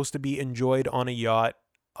that's supposed to be enjoyed on a yacht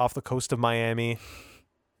off the coast of Miami,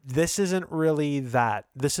 this isn't really that.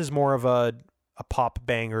 This is more of a pop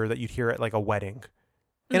banger that you'd hear at like a wedding.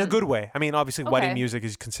 In a good way. I mean, obviously wedding music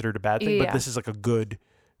is considered a bad thing, but this is like a good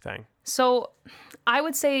thing. So I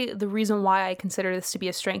would say the reason why I consider this to be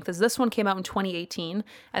a strength is this one came out in 2018,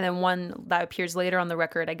 and then one that appears later on the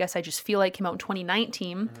record, I guess I just feel like came out in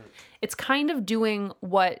 2019. Mm-hmm. It's kind of doing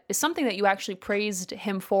what is something that you actually praised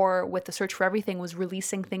him for with The Search for Everything, was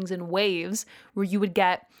releasing things in waves where you would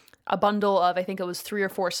get a bundle of, I think it was 3 or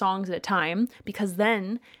 4 songs at a time, because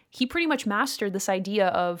then he pretty much mastered this idea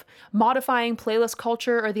of modifying playlist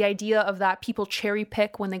culture, or the idea of that people cherry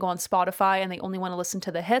pick when they go on Spotify and they only want to listen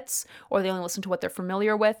to the hits, or they only listen to what they're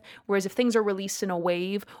familiar with. Whereas if things are released in a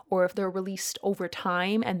wave, or if they're released over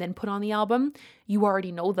time and then put on the album, you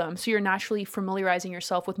already know them. So you're naturally familiarizing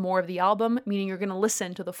yourself with more of the album, meaning you're going to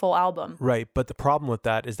listen to the full album. Right. But the problem with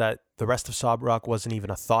that is that the rest of Sob Rock wasn't even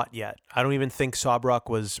a thought yet. I don't even think Sob Rock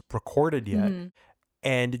was recorded yet. Mm-hmm.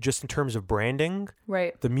 And just in terms of branding,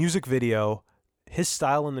 right, the music video, his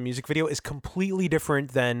style in the music video is completely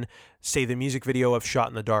different than, say, the music video of Shot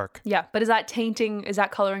in the Dark. Yeah, but is that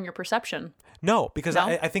coloring your perception? No, because no?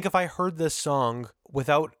 I think if I heard this song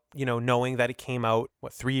without, knowing that it came out,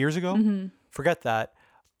 3 years ago? Mm-hmm. Forget that.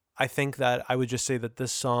 I think that I would just say that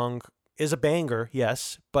this song is a banger,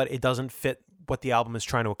 yes, but it doesn't fit what the album is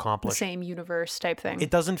trying to accomplish. The same universe type thing. It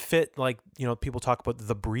doesn't fit, like, people talk about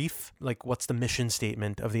the brief, like what's the mission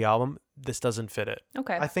statement of the album. This doesn't fit it.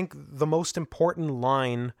 Okay. I think the most important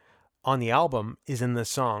line on the album is in this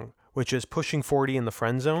song, which is pushing 40 in the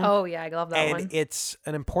friend zone. Oh yeah, I love that one. And it's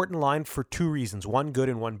an important line for 2 reasons, one good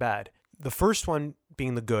and one bad. The first one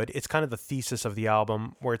being the good, it's kind of the thesis of the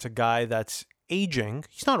album, where it's a guy that's aging.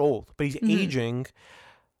 He's not old, but he's aging.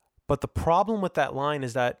 But the problem with that line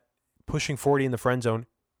is that pushing 40 in the friend zone,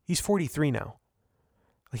 he's 43 now.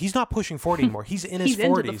 Like, he's not pushing 40 anymore. He's in his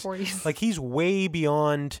 40s. Into the 40s. Like, he's way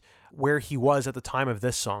beyond where he was at the time of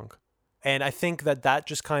this song. And I think that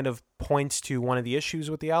just kind of points to one of the issues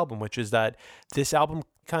with the album, which is that this album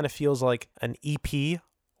kind of feels like an EP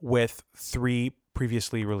with 3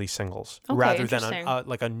 previously released singles, rather than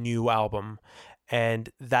a new album. And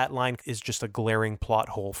that line is just a glaring plot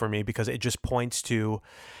hole for me, because it just points to,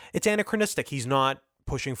 it's anachronistic. He's not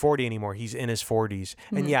pushing 40 anymore. He's in his 40s.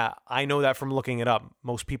 Mm-hmm. And yeah, I know that from looking it up.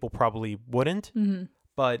 Most people probably wouldn't. Mm-hmm.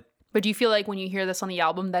 But do you feel like when you hear this on the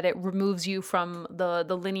album that it removes you from the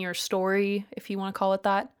linear story, if you want to call it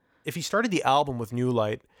that? If he started the album with New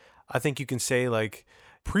Light, I think you can say like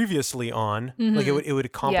previously on, like it would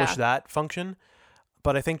accomplish that function.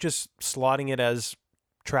 But I think just slotting it as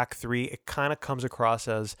track 3, it kind of comes across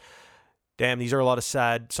as, damn, these are a lot of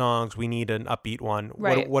sad songs. We need an upbeat one.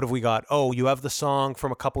 Right. What have we got? Oh, you have the song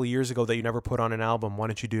from a couple of years ago that you never put on an album. Why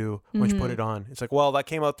don't you put it on? It's like, well, that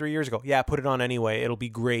came out 3 years ago. Yeah, put it on anyway. It'll be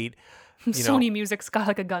great. Sony Music's got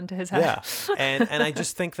like a gun to his head. Yeah. And I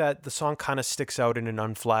just think that the song kind of sticks out in an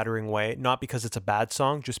unflattering way, not because it's a bad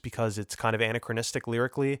song, just because it's kind of anachronistic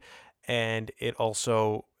lyrically, and it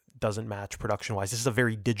also doesn't match production wise. This is a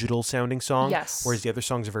very digital sounding song, yes, whereas the other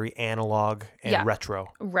songs are very analog and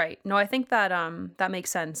retro. Right. No, I think that that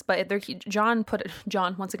makes sense. But John,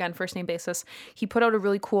 once again, first name basis, he put out a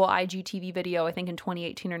really cool IGTV video, I think in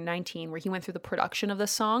 2018 or 19, where he went through the production of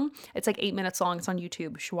this song. It's like 8 minutes long. It's on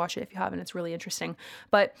YouTube. You should watch it if you haven't. It's really interesting.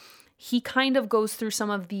 But he kind of goes through some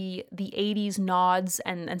of the 80s nods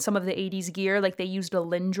and some of the 80s gear. Like they used a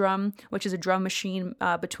LinnDrum, which is a drum machine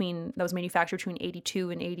that was manufactured between 82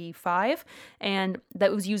 and 85. And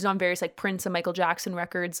that was used on various like Prince and Michael Jackson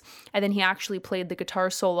records. And then he actually played the guitar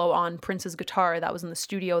solo on Prince's guitar that was in the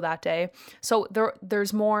studio that day. So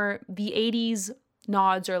there's more, the 80s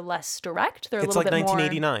nods are less direct. They're a little bit more... It's like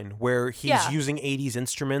 1989, where he's using 80s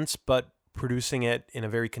instruments, but producing it in a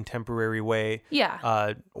very contemporary way.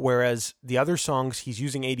 Yeah. Whereas the other songs, he's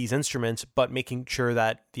using 80s instruments, but making sure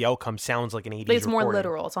that the outcome sounds like an 80s but it's recording. More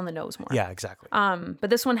literal. It's on the nose more. Yeah, exactly. But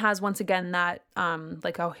this one has, once again, that,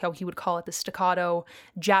 like how he would call it, the staccato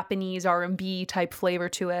Japanese R&B type flavor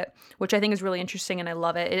to it, which I think is really interesting and I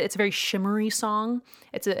love it. It's a very shimmery song.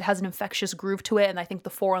 It has an infectious groove to it. And I think the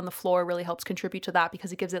 4 on the floor really helps contribute to that,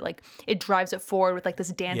 because it gives it like, it drives it forward with like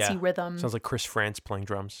this dancey rhythm. Sounds like Chris France playing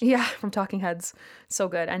drums. Yeah, from Talking Heads. So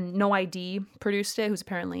good. And No ID produced it, who's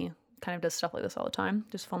apparently kind of does stuff like this all the time.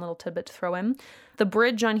 Just a fun little tidbit to throw in. The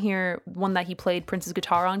bridge on here, one that he played Prince's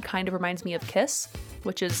guitar on, kind of reminds me of Kiss,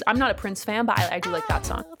 which is, I'm not a Prince fan, but I do like that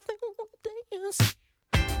song.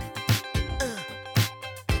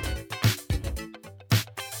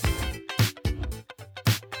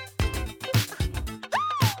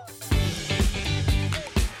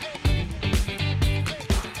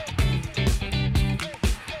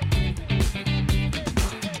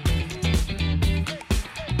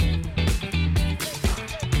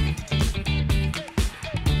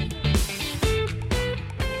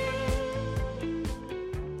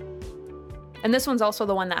 And this one's also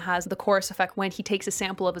the one that has the chorus effect when he takes a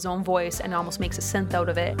sample of his own voice and almost makes a synth out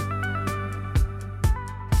of it.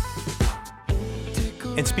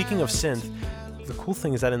 And speaking of synth, the cool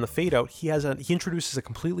thing is that in the fade out, he introduces a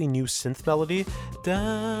completely new synth melody.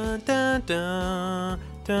 Dun, dun, dun,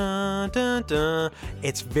 dun, dun, dun.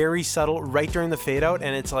 It's very subtle right during the fade out,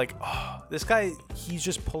 and it's like, oh, this guy, he's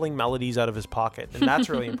just pulling melodies out of his pocket, and that's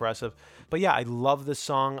really impressive. But yeah, I love this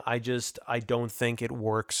song. I don't think it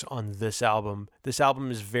works on this album. This album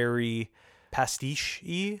is very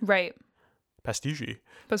pastiche-y. Right. Pastiche-y.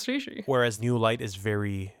 Pastiche-y. Whereas New Light is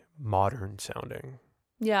very modern sounding.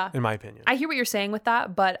 Yeah. In my opinion. I hear what you're saying with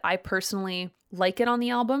that, but I personally like it on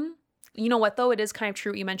the album. You know what, though? It is kind of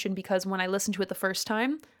true what you mentioned, because when I listened to it the first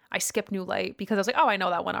time, I skipped New Light because I was like, oh, I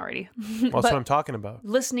know that one already. Well, that's what I'm talking about.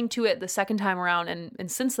 Listening to it the second time around, and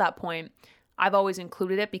since that point, I've always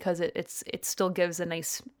included it because it still gives a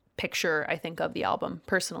nice picture, I think, of the album,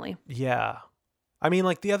 personally. Yeah. I mean,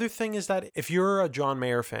 like, the other thing is that if you're a John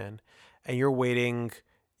Mayer fan and you're waiting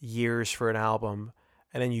years for an album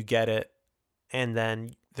and then you get it, and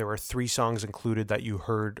then there are 3 songs included that you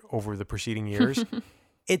heard over the preceding years,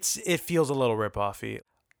 it feels a little rip-offy.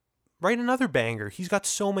 Write another banger. He's got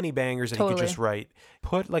so many bangers that he could just write.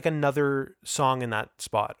 Put like another song in that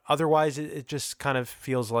spot. Otherwise, it just kind of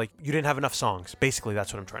feels like you didn't have enough songs. Basically,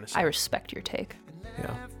 that's what I'm trying to say. I respect your take.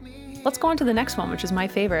 Yeah. Let's go on to the next one, which is my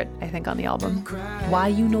favorite, I think, on the album. Why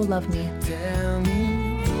You No Love Me. Tell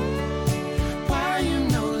me why you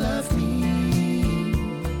no love me.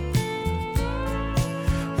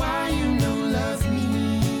 Why you no love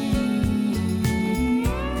me.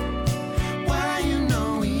 Why you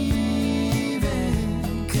no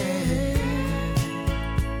even care.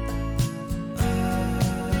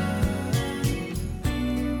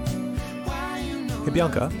 Hey,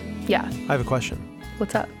 Bianca. Yeah. I have a question.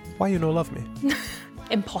 What's up? Why you no love me?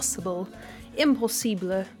 Impossible.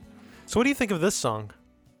 Impossible. So what do you think of this song?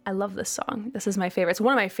 I love this song. This is my favorite. It's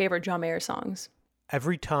one of my favorite John Mayer songs.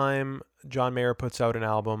 Every time John Mayer puts out an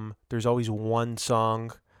album, there's always one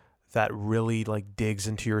song that really like digs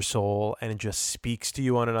into your soul and it just speaks to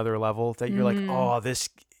you on another level that you're like, oh,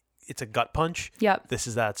 it's a gut punch. Yep. This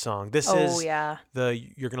is that song. This is the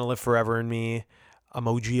You're Gonna Live Forever in Me,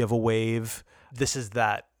 Emoji of a Wave. This is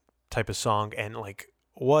that type of song, and like,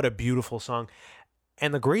 what a beautiful song.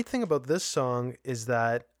 And the great thing about this song is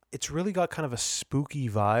that it's really got kind of a spooky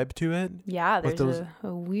vibe to it. Yeah, there's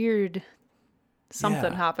a weird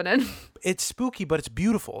something happening. It's spooky, but it's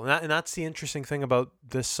beautiful. And that's the interesting thing about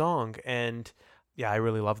this song. And yeah, I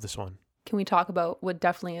really love this one. Can we talk about what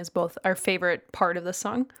definitely is both our favorite part of this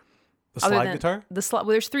song? The slide guitar? Well,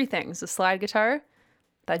 there's 3 things. The slide guitar,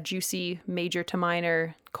 that juicy major to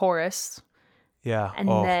minor chorus. Yeah. And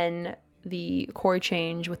then the chord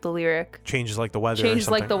change with the lyric. Changes like the weather. Changes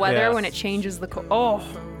like the weather when it changes the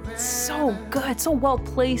it's so good. So well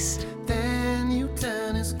placed. Then you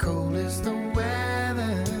turn as cold as the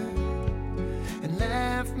weather and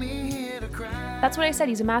left me here to cry. That's what I said.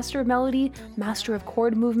 He's a master of melody, master of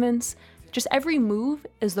chord movements. Just every move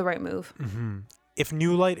is the right move. Mm-hmm. If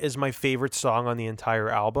New Light is my favorite song on the entire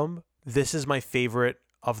album, this is my favorite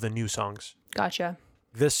of the new songs. Gotcha.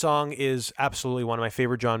 This song is absolutely one of my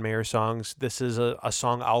favorite John Mayer songs. This is a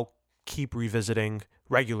song I'll keep revisiting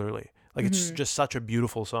regularly. Like, it's just such a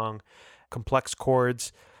beautiful song. Complex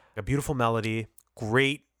chords, a beautiful melody,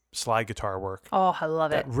 great slide guitar work. Oh, I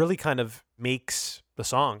love it. That really kind of makes the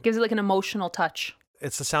song. Gives it like an emotional touch.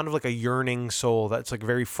 It's the sound of like a yearning soul that's like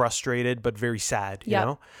very frustrated but very sad, you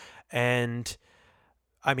know? And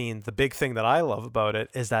I mean, the big thing that I love about it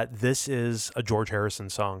is that this is a George Harrison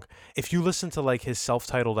song. If you listen to like his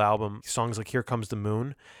self-titled album, songs like Here Comes the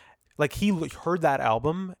Moon, like he heard that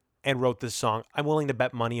album and wrote this song. I'm willing to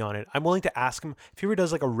bet money on it. I'm willing to ask him if he ever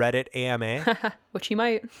does like a Reddit AMA. Which he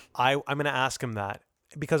might. I'm going to ask him that,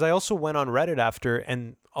 because I also went on Reddit after,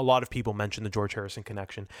 and a lot of people mentioned the George Harrison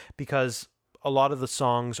connection, because a lot of the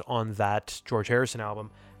songs on that George Harrison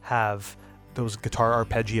album have those guitar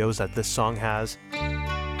arpeggios that this song has.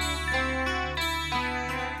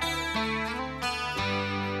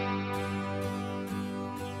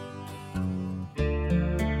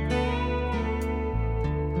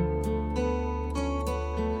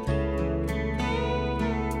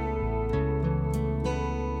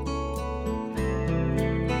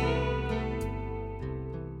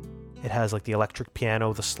 It has like the electric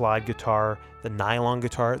piano, the slide guitar, the nylon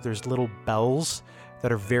guitar. There's little bells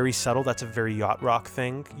that are very subtle. That's a very yacht rock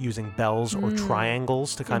thing, using bells or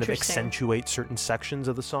triangles to kind of accentuate certain sections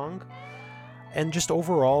of the song. And just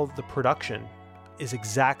overall, the production is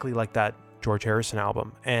exactly like that George Harrison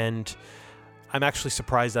album. And I'm actually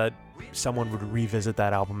surprised that someone would revisit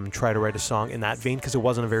that album and try to write a song in that vein, because it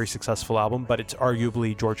wasn't a very successful album, but it's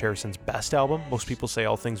arguably George Harrison's best album. Most people say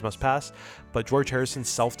All Things Must Pass, but George Harrison's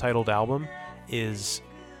self-titled album is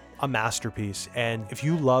a masterpiece. And if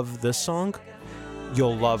you love this song,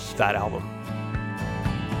 you'll love that album.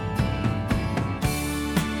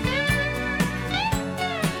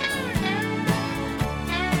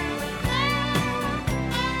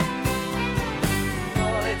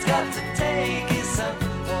 All it's got to take is some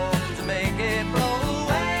hope to make it blow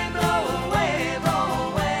away, blow away,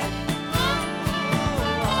 blow away.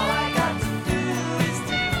 All I got to do is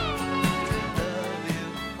to love you.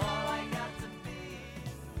 All I got to be.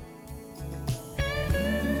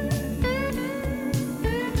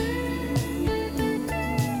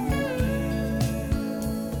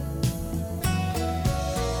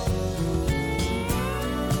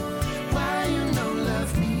 Why you no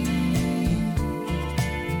love me?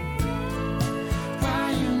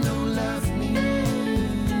 Why you no love me?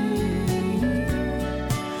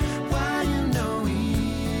 Why you no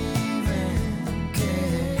even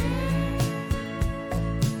care?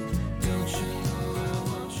 Don't you know I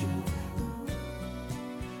want you?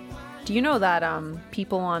 Do you know that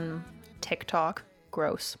people on TikTok,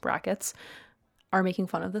 gross brackets, are making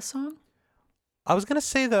fun of this song? I was going to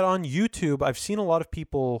say that on YouTube, I've seen a lot of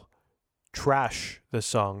people trash this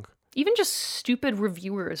song. Even just stupid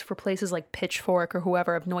reviewers for places like Pitchfork or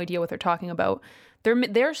whoever have no idea what they're talking about.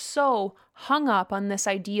 They're so hung up on this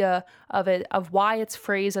idea of why it's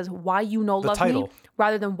phrased as "why you no love me"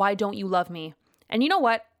 rather than "why don't you love me." And you know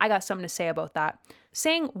what? I got something to say about that.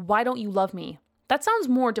 Saying "why don't you love me," that sounds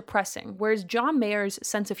more depressing. Whereas John Mayer's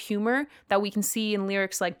sense of humor that we can see in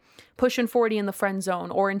lyrics like "Pushing 40 in the Friend Zone"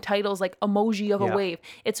 or in titles like "Emoji of a Wave,"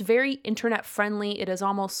 it's very internet friendly. It is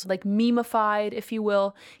almost like meme-ified, if you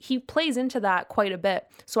will. He plays into that quite a bit.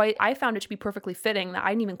 So I found it to be perfectly fitting that I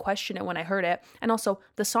didn't even question it when I heard it. And also,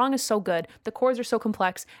 the song is so good. The chords are so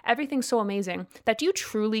complex. Everything's so amazing. That do you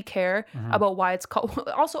truly care about why it's called?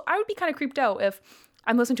 Also, I would be kind of creeped out if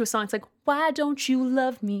I'm listening to a song. It's like, "Why don't you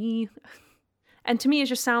love me?" And to me, it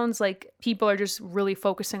just sounds like people are just really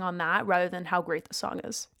focusing on that rather than how great the song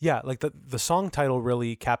is. Yeah, like the song title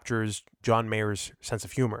really captures John Mayer's sense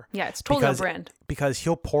of humor. Yeah, it's totally on brand. Because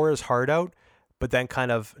he'll pour his heart out, but then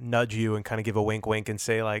kind of nudge you and kind of give a wink and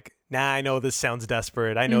say like, nah, I know this sounds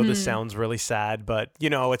desperate. I know this sounds really sad, but you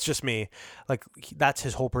know, it's just me. Like that's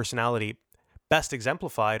his whole personality. Best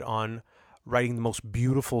exemplified on writing the most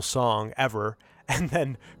beautiful song ever and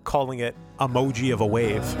then calling it "Emoji of a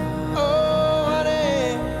Wave."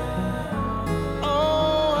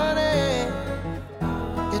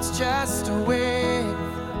 It's just a wave.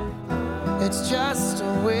 It's just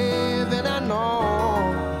a wave, and I know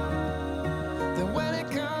that when it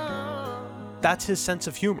comes. That's his sense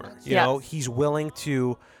of humor. You know, he's willing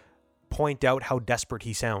to point out how desperate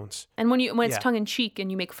he sounds. And when it's tongue in cheek and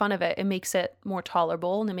you make fun of it, it makes it more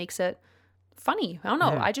tolerable and it makes it funny. I don't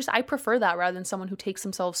know. I prefer that rather than someone who takes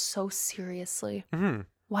themselves so seriously.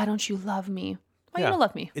 Why don't you love me? Why you don't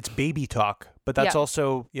love me? It's baby talk, but that's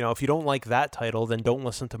also, you know, if you don't like that title, then don't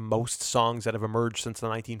listen to most songs that have emerged since the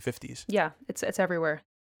 1950s. Yeah, it's everywhere.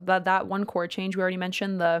 That one chord change we already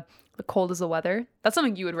mentioned, the cold as the weather. That's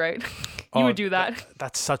something you would write. You would do that.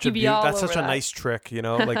 That's such a nice trick, you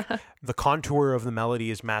know, like the contour of the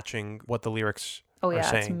melody is matching what the lyrics are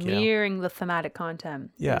saying. It's mirroring the thematic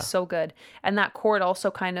content. Yeah. It's so good. And that chord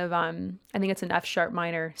also kind of, I think it's an F sharp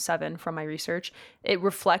minor 7 from my research. It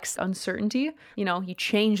reflects uncertainty. You know, you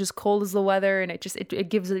change as cold as the weather and it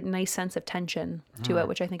gives a nice sense of tension to it,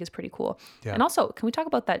 which I think is pretty cool. Yeah. And also, can we talk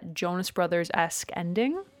about that Jonas Brothers-esque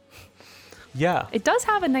ending? Yeah. It does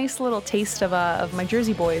have a nice little taste of my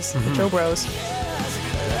Jersey Boys, the Joe Bros.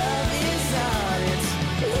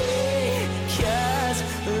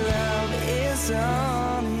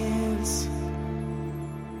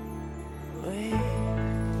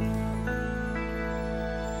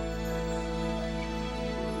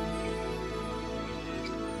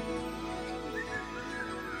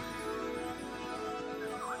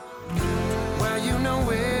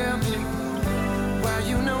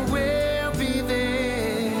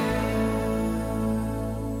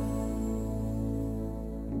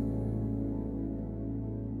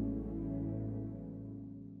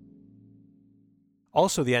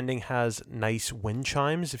 Also, the ending has nice wind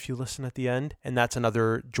chimes if you listen at the end, and that's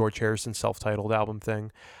another George Harrison self-titled album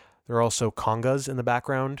thing. There are also congas in the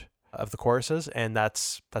background of the choruses, and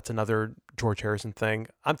that's another George Harrison thing.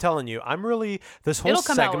 I'm telling you, this whole It'll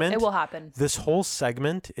come segment, out. It will happen. This whole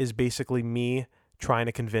segment is basically me trying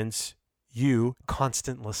to convince you,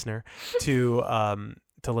 constant listener, to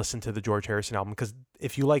listen to the George Harrison album, because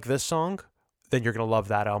if you like this song, then you're going to love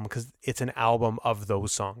that album, because it's an album of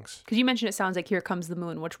those songs. Because you mentioned it sounds like Here Comes the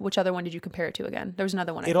Moon. Which other one did you compare it to again? There was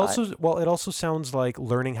another one. It also sounds like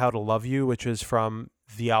Learning How to Love You, which is from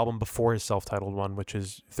the album before his self-titled one, which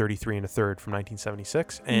is 33 1/3 from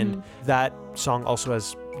 1976. And that song also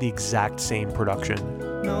has the exact same production.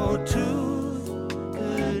 No truth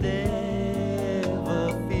could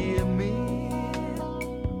ever fear me.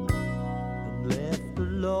 I'm left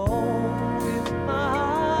alone with my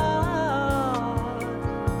heart,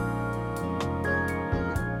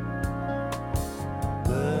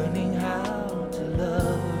 learning how to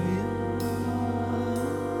love you.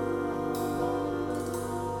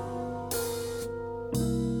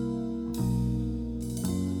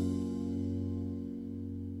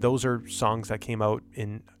 Those are songs that came out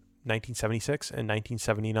in 1976 and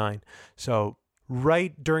 1979. So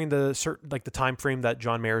right during the time frame that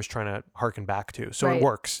John Mayer is trying to harken back to. So It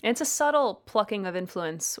works. And it's a subtle plucking of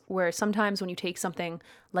influence, where sometimes when you take something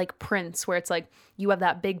like Prince, where it's like you have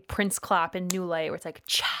that big Prince clap in New Light, where it's like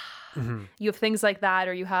cha. You have things like that,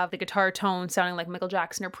 or you have the guitar tone sounding like Michael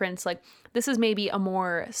Jackson or Prince. Like, this is maybe a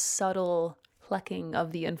more subtle plucking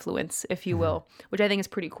of the influence, if you will, which I think is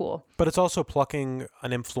pretty cool. But it's also plucking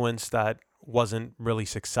an influence that wasn't really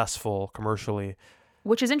successful commercially.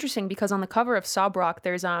 Which is interesting, because on the cover of Sob Rock,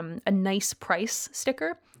 there's a nice price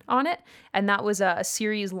sticker on it. And that was a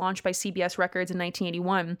series launched by CBS Records in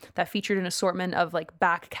 1981 that featured an assortment of like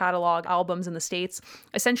back catalog albums in the States,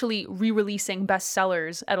 essentially re-releasing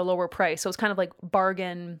bestsellers at a lower price. So it's kind of like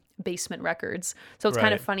bargain basement records. So it's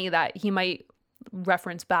kind of funny that he might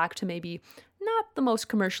reference back to maybe not the most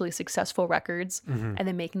commercially successful records and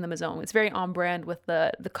then making them his own. It's very on brand with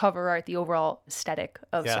the cover art, the overall aesthetic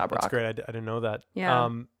of Sob Rock. That's great. I didn't know that. Yeah.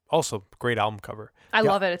 Also, great album cover. I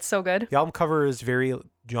love it. It's so good. The album cover is very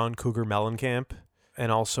John Cougar Mellencamp,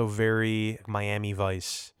 and also very Miami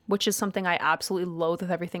Vice. Which is something I absolutely loathe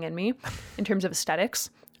with everything in me in terms of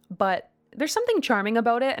aesthetics. But there's something charming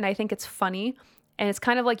about it, and I think it's funny. And it's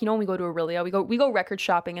kind of like, when we go to Aurelia, we go record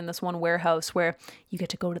shopping in this one warehouse where you get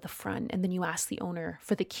to go to the front and then you ask the owner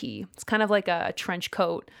for the key. It's kind of like a trench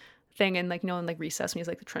coat thing, and like, in like Recess, when he's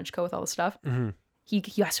like the trench coat with all the stuff.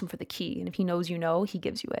 You ask him for the key, and if he knows he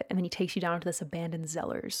gives you it. And then he takes you down to this abandoned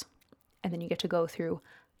Zellers. And then you get to go through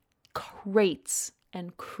crates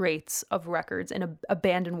and crates of records in an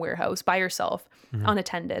abandoned warehouse by yourself,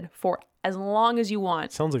 unattended, for as long as you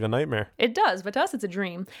want. Sounds like a nightmare. It does, but to us, it's a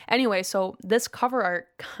dream. Anyway, so this cover art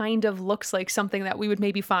kind of looks like something that we would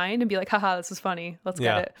maybe find and be like, haha, this is funny. Let's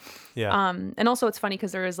get it. Yeah. And also it's funny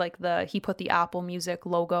because there is like he put the Apple Music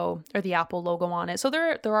logo or the Apple logo on it. So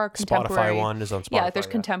there are contemporary. Spotify one is on Spotify. Yeah, there's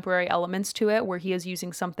contemporary elements to it where he is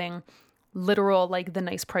using something literal, like the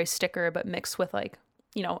nice price sticker, but mixed with like,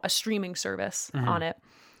 a streaming service on it,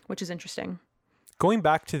 which is interesting. Going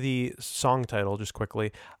back to the song title just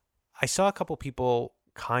quickly, I saw a couple people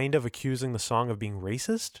kind of accusing the song of being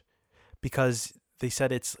racist because they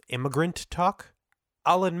said it's immigrant talk.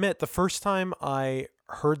 I'll admit, the first time I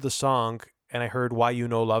heard the song and I heard Why You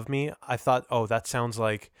No Love Me, I thought, oh, that sounds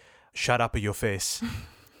like shut up at your face.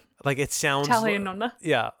 Like it sounds Italian nonna.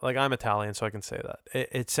 Yeah, like I'm Italian, so I can say that.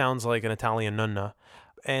 It sounds like an Italian nonna.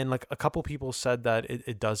 And like a couple people said that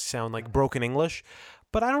it does sound like broken English,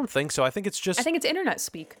 but I don't think so. I think it's internet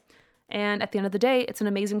speak. And at the end of the day, it's an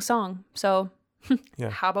amazing song. So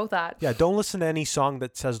how about that? Yeah, don't listen to any song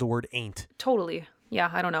that says the word ain't. Totally.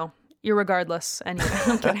 Yeah, I don't know. Irregardless. Anyway,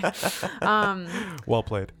 I'm kidding. Well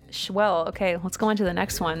played. Well, okay, let's go on to the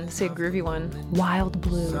next one. This is a groovy one. Wild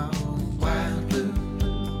Blue. Wild blue,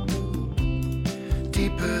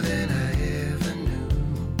 deeper than I ever knew.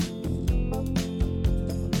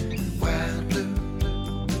 Wild blue,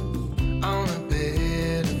 on a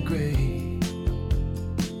bed of gray.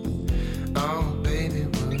 Oh, baby,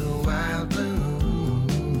 what a wild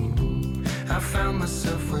blue. I found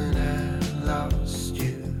myself when I lost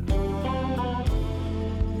you.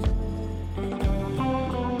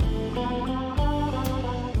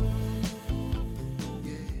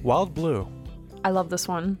 Wild Blue. I love this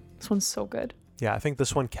one. This one's so good. Yeah, I think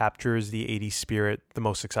this one captures the 80s spirit the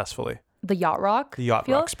most successfully. The yacht rock? The yacht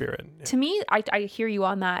rock spirit. Yeah. To me, I hear you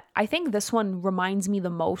on that. I think this one reminds me the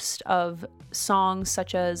most of songs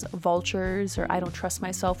such as Vultures or I Don't Trust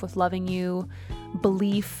Myself with Loving You,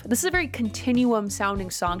 Belief. This is a very continuum sounding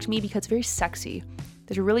song to me because it's very sexy.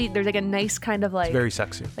 There's like a nice kind of like... It's very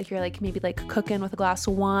sexy. Like you're like maybe like cooking with a glass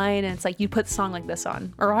of wine and it's like you put a song like this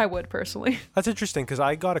on. Or I would personally. That's interesting because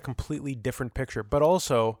I got a completely different picture. But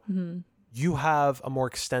also, you have a more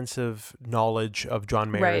extensive knowledge of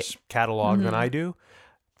John Mayer's catalog than I do.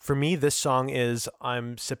 For me, this song is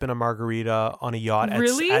I'm sipping a margarita on a yacht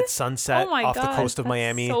at sunset off the coast of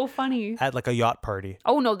Miami. So funny. At like a yacht party.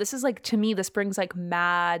 Oh no, this is like, to me, this brings like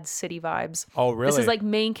mad city vibes. Oh really? This is like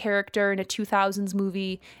main character in a 2000s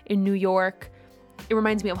movie in New York. It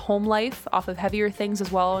reminds me of Home Life off of Heavier Things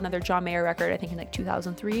as well, another John Mayer record, I think in like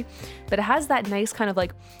 2003. But it has that nice kind of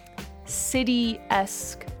like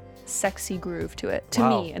city-esque sexy groove to it, to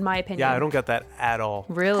me, in my opinion. Yeah, I don't get that at all.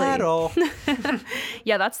 Really? At all.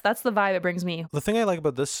 Yeah, that's the vibe it brings me. The thing I like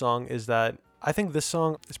about this song is that I think this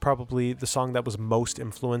song is probably the song that was most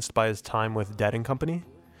influenced by his time with Dead and Company.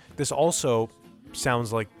 This also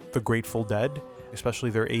sounds like the Grateful Dead, especially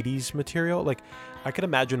their 80s material. Like, I could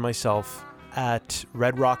imagine myself at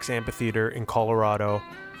Red Rocks Amphitheater in Colorado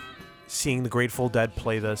seeing the Grateful Dead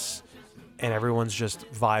play this, and everyone's just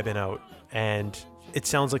vibing out. And it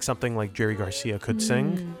sounds like something like Jerry Garcia could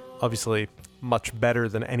sing. Obviously, much better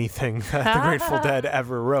than anything that the Grateful Dead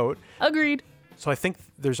ever wrote. Agreed. So I think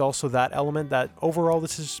there's also that element that overall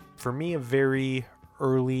this is, for me, a very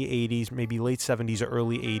early 80s, maybe late 70s or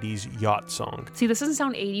early 80s yacht song. See, this doesn't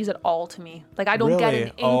sound 80s at all to me. Like, I don't get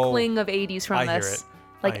an inkling of 80s from this. Hear it.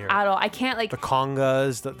 Like, at all. I can't, like... The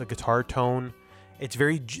congas, the guitar tone. It's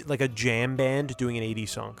very like a jam band doing an 80s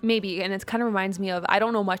song. Maybe, and it kind of reminds me of, I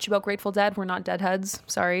don't know much about Grateful Dead. We're not Deadheads,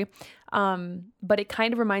 sorry. But it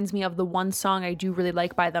kind of reminds me of the one song I do really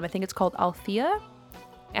like by them. I think it's called Althea.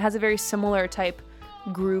 It has a very similar type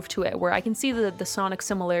groove to it, where I can see the sonic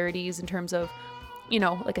similarities in terms of, you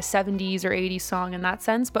know, like a 70s or 80s song in that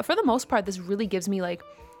sense. But for the most part, this really gives me like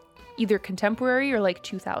either contemporary or like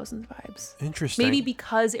 2000s vibes. Interesting. Maybe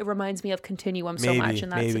because it reminds me of Continuum so much,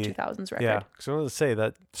 and that's a 2000s record. Yeah, because I wanted to say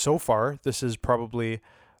that so far, this is probably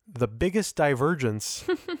the biggest divergence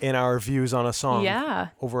in our views on a song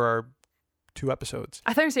over our 2 episodes.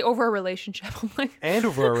 I thought you were saying over our relationship. And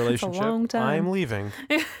over our relationship. It's a long time. I'm leaving.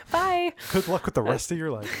 Bye. Good luck with the rest of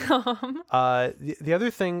your life. The other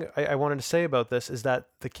thing I wanted to say about this is that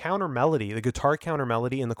the counter melody, the guitar counter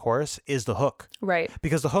melody in the chorus is the hook. Right.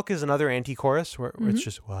 Because the hook is another anti-chorus where it's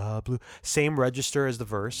just wild blue, same register as the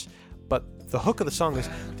verse. But the hook of the song is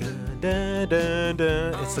dun, dun, dun,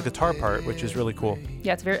 dun. It's the guitar part, which is really cool.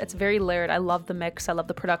 Yeah, it's very layered. I love the mix. I love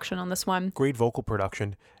the production on this one. Great vocal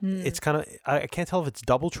production. It's kind of, I can't tell if it's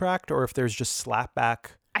double tracked or if there's just slap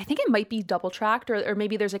back. I think it might be double tracked, or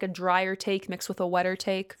maybe there's like a drier take mixed with a wetter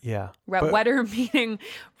take. Yeah. Wetter meaning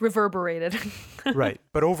reverberated. Right.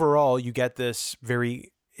 But overall, you get this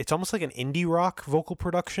it's almost like an indie rock vocal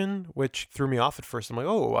production, which threw me off at first. I'm like,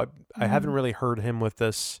 oh, I haven't really heard him with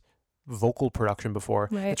this vocal production before.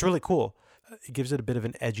 Right. It's really cool. It gives it a bit of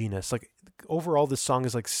an edginess. Like overall, this song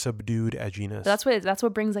is like subdued edginess. That's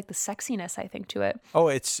what brings like the sexiness, I think, to it. Oh,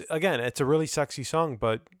 it's a really sexy song,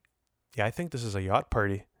 but yeah, I think this is a yacht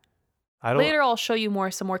party. Later, I'll show you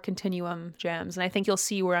some more Continuum jams, and I think you'll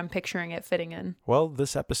see where I'm picturing it fitting in. Well,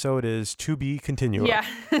 this episode is to be Continuum. Yeah.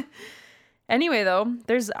 Anyway, though,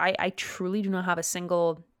 I truly do not have a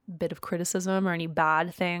single bit of criticism or any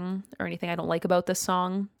bad thing or anything I don't like about this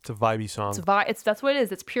song. It's a vibey song. That's what it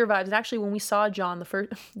is. It's pure vibes. And actually, when we saw John the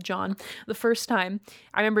first time,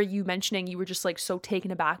 I remember you mentioning you were just like so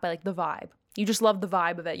taken aback by like the vibe. You just loved the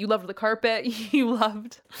vibe of it. You loved the carpet. You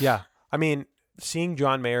loved. Yeah, I mean, seeing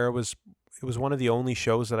John Mayer was one of the only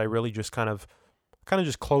shows that I really just kind of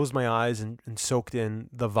just closed my eyes and soaked in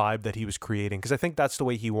the vibe that he was creating, because I think that's the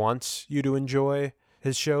way he wants you to enjoy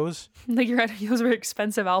his shows. Like it was a very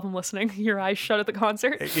expensive album listening. Your eyes shut at the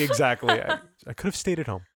concert. Exactly. I could have stayed at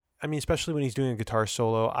home. I mean, especially when he's doing a guitar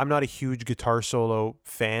solo. I'm not a huge guitar solo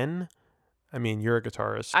fan. I mean, you're a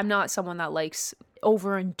guitarist. I'm not someone that likes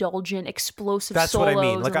overindulgent, explosive solos. That's what I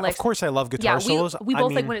mean. Like, of course I love guitar solos. We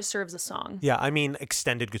both like when it serves a song. Yeah, I mean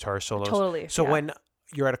extended guitar solos. Totally. So when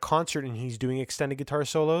you're at a concert and he's doing extended guitar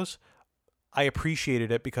solos, I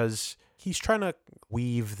appreciated it because he's trying to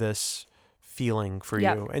weave this feeling for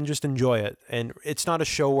you and just enjoy it. And it's not a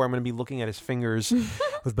show where I'm going to be looking at his fingers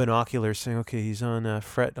with binoculars saying, okay, he's on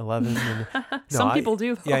fret 11. And, some people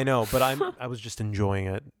do. Yeah, I know, but I was just enjoying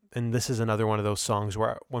it. And this is another one of those songs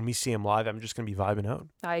where when we see him live, I'm just going to be vibing out.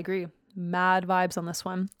 I agree. Mad vibes on this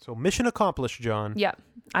one. So mission accomplished, John. Yeah.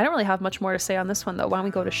 I don't really have much more to say on this one, though. Why don't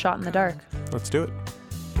we go to Shot in the Dark? Let's do it.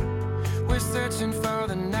 We're searching for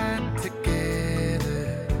the night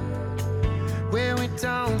together, where we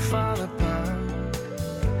don't fall apart.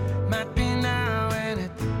 Might be now and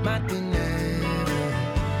it might be never.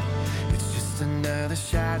 It's just another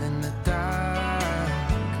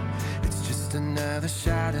another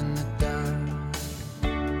shot in the dark.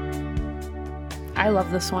 I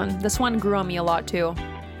love this one. This one grew on me a lot too.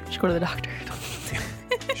 Should go to the doctor.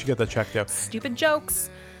 You should get that checked out. Stupid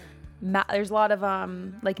jokes. There's a lot of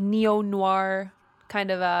like neo-noir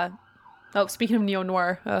kind of speaking of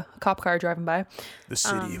neo-noir, a cop car driving by. The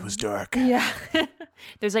city was dark. Yeah.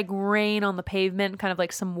 There's like rain on the pavement, kind of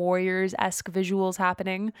like some Warriors-esque visuals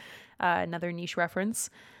happening. Another niche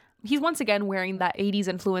reference. He's once again wearing that 80s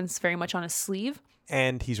influence very much on his sleeve.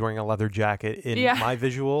 And he's wearing a leather jacket in my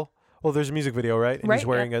visual. Well, there's a music video, right? And he's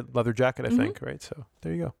wearing a leather jacket, I think, right? So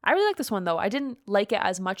there you go. I really like this one, though. I didn't like it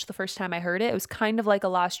as much the first time I heard it. It was kind of like a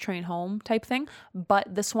Last Train Home type thing.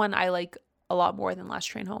 But this one I like a lot more than Last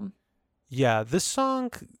Train Home. Yeah, this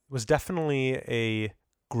song was definitely a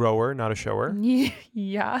grower, not a shower.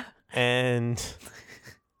 Yeah. And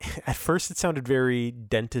at first it sounded very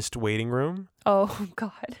dentist waiting room. Oh,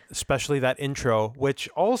 God. Especially that intro, which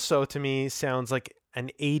also to me sounds like an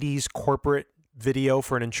 80s corporate video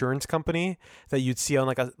for an insurance company that you'd see on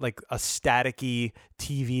like a staticky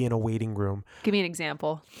TV in a waiting room. Give me an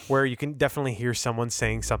example. Where you can definitely hear someone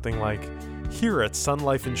saying something like, "Here at Sun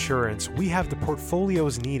Life Insurance, we have the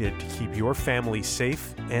portfolios needed to keep your family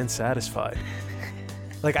safe and satisfied."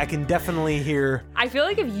 Like, I can definitely hear. I feel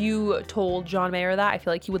like if you told John Mayer that, I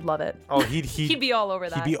feel like he would love it. Oh, he'd be all over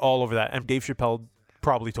that. He'd be all over that. And Dave Chappelle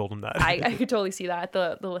probably told him that. I could totally see that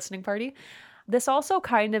at the listening party. This also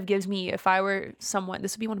kind of gives me, if I were someone,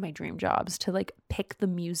 this would be one of my dream jobs, to like pick the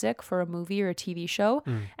music for a movie or a TV show.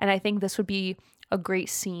 And I think this would be a great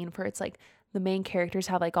scene for, it's like the main characters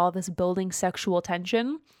have like all this building sexual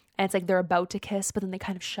tension and it's like they're about to kiss, but then they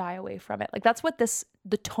kind of shy away from it. Like that's what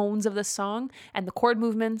the tones of this song and the chord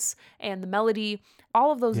movements and the melody,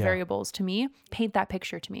 all of those variables to me paint that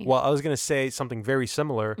picture to me. Well, I was going to say something very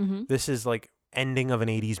similar. This is like ending of an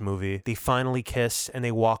 80s movie. They finally kiss and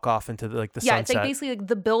they walk off into the sunset. Yeah, it's like basically like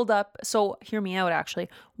the build up. So hear me out actually.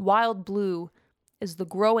 Wild Blue is the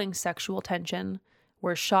growing sexual tension,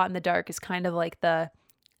 where Shot in the Dark is kind of like the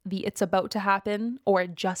it's about to happen or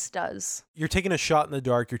it just does. You're taking a shot in the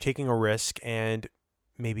dark, you're taking a risk, and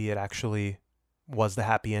maybe it actually was the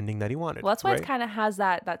happy ending that he wanted. Well, that's why it kind of has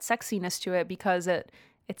that sexiness to it, because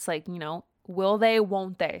it's like, you know, will they,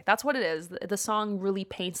 won't they? That's what it is. The song really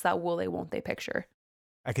paints that will they, won't they picture.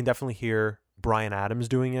 I can definitely hear Bryan Adams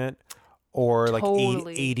doing it, or totally.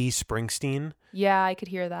 Like 80s Springsteen. Yeah, I could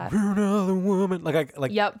hear that. Another woman,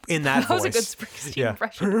 yep. In that voice. That was a good Springsteen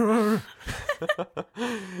impression.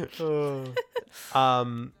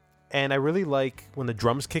 And I really like when the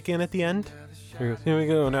drums kick in at the end. Here we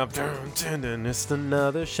go now. It's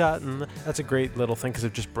another shot, and that's a great little thing because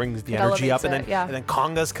it just brings the energy up, and then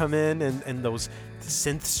congas come in and those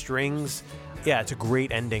synth strings. Yeah, it's a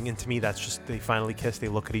great ending, and to me, that's just they finally kiss. They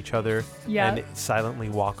look at each other, and silently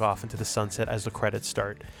walk off into the sunset as the credits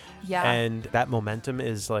start. Yeah, and that momentum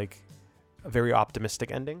is like a very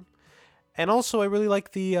optimistic ending. And also, I really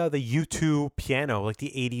like the U2 piano, like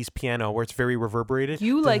the 80s piano, where it's very reverberated.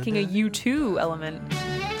 You liking a U2 element.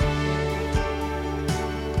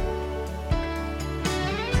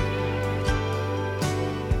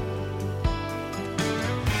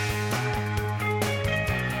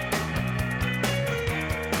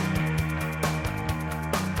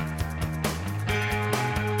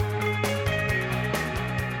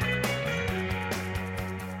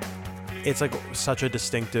 It's like such a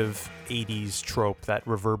distinctive 80s trope, that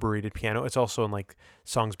reverberated piano. It's also in like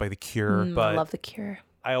songs by The Cure. But I love The Cure.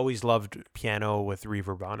 I always loved piano with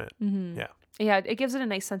reverb on it. Mm-hmm. Yeah. Yeah, it gives it a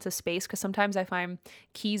nice sense of space, because sometimes I find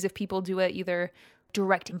keys, if people do it either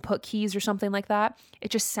direct input keys or something like that,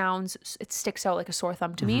 it sticks out like a sore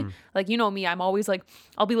thumb to me. Like, you know me, I'm always like,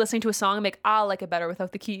 I'll be listening to a song and make, I like it better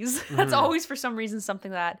without the keys. That's always for some reason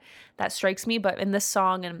something that strikes me. But in this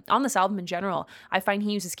song and on this album in general, I find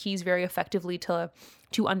he uses keys very effectively to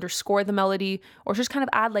underscore the melody, or just kind of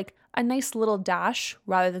add like a nice little dash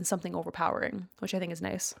rather than something overpowering, which I think is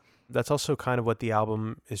nice. That's also kind of what the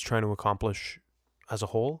album is trying to accomplish as a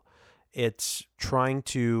whole. It's trying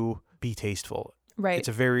to be tasteful. Right.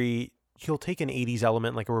 It's he'll take an 80s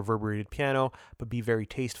element like a reverberated piano, but be very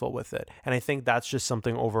tasteful with it. And I think that's just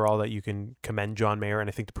something overall that you can commend John Mayer, and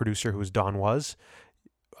I think the producer, who was Don Was.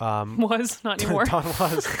 Was, not anymore. Don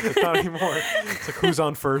Was, not anymore. It's like, who's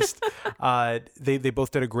on first? They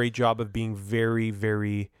both did a great job of being very,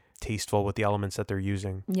 very tasteful with the elements that they're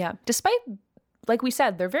using. Yeah. Despite, like we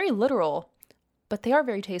said, they're very literal, but they are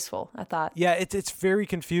very tasteful at that. Yeah, it's very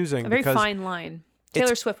confusing. A very fine line.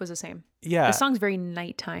 Taylor Swift was the same. Yeah. The song's very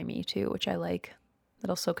nighttimey too, which I like. That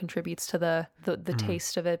also contributes to the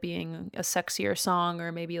taste of it being a sexier song,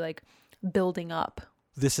 or maybe like building up.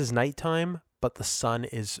 This is nighttime, but the sun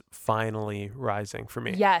is finally rising for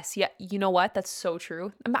me. Yes. Yeah. You know what? That's so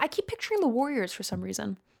true. I keep picturing the Warriors for some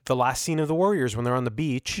reason. The last scene of the Warriors when they're on the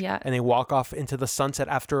beach and they walk off into the sunset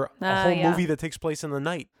after a whole movie that takes place in the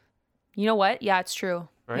night. You know what? Yeah, it's true.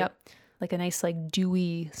 Right? Yep. Like a nice, like,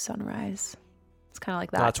 dewy sunrise. It's kind of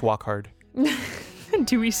like that. That's Walk Hard.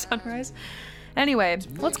 Dewy sunrise. Anyway,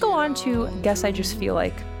 let's go on to Guess I Just Feel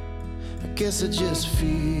Like. I guess I just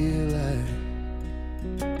feel like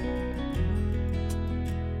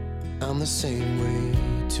I'm the same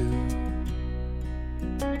way too.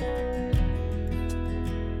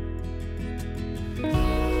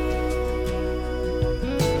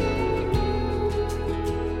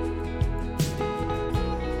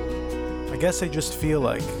 I guess I just feel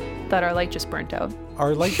like that our light just burnt out.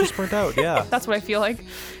 Our light just burnt out, yeah. That's what I feel like.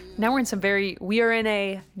 Now we are in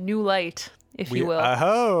a new light, if you will.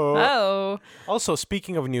 Oh. Also,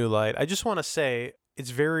 speaking of new light, I just want to say it's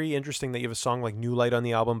very interesting that you have a song like New Light on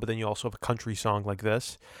the album, but then you also have a country song like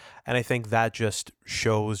this. And I think that just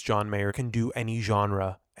shows John Mayer can do any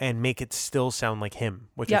genre and make it still sound like him,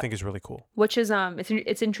 which I think is really cool. Which is,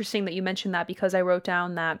 it's interesting that you mentioned that, because I wrote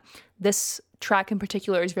down that this track in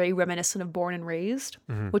particular is very reminiscent of Born and Raised,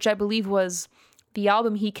 which I believe was the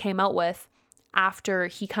album he came out with after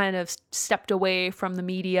he kind of stepped away from the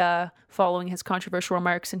media following his controversial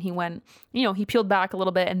remarks, and he went, he peeled back a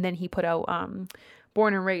little bit, and then he put out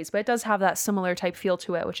Born and Raised. But it does have that similar type feel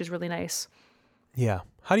to it, which is really nice. Yeah.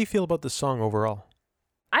 How do you feel about this song overall?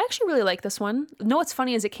 I actually really like this one. No, what's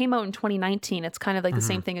funny is it came out in 2019. It's kind of like the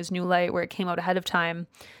same thing as New Light, where it came out ahead of time.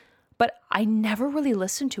 But I never really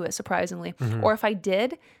listened to it, surprisingly. Or if I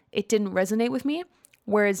did, it didn't resonate with me.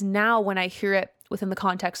 Whereas now when I hear it within the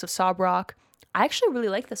context of sob rock, I actually really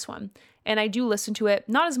like this one. And I do listen to it,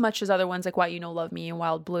 not as much as other ones like Why You Know Love Me and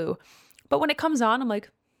Wild Blue. But when it comes on, I'm like,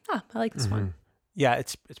 I like this one. Yeah,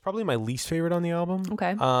 it's probably my least favorite on the album.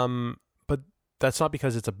 Okay. But that's not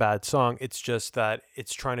because it's a bad song. It's just that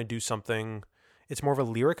it's trying to do something. It's more of a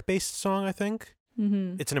lyric-based song, I think.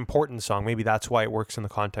 It's an important song. Maybe that's why it works in the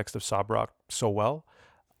context of sob rock so well,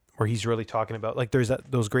 where he's really talking about, like, there's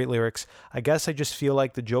those great lyrics. I guess I just feel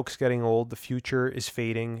like the joke's getting old, the future is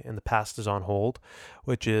fading, and the past is on hold,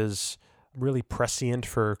 which is really prescient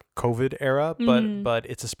for COVID era. But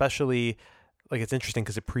it's especially, like, it's interesting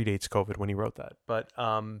because it predates COVID when he wrote that. But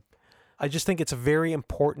I just think it's a very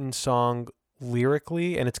important song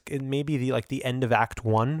lyrically, and it may be the end of Act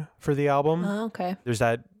 1 for the album. Oh, okay. There's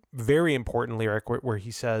that very important lyric where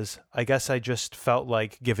he says, I guess I just felt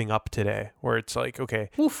like giving up today, where it's like, okay.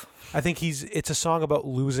 Oof. I think it's a song about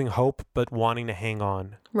losing hope but wanting to hang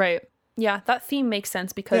on. Right. Yeah, that theme makes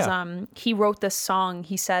sense because he wrote this song,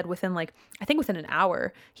 he said, within an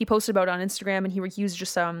hour. He posted about it on Instagram, and he used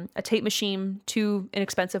just a tape machine, 2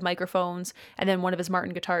 inexpensive microphones, and then one of his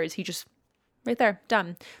Martin guitars. He just, right there,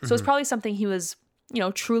 done. So it's probably something he was,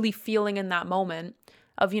 truly feeling in that moment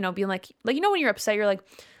of, being like, when you're upset, you're like,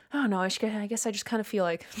 oh no, I guess I just kind of feel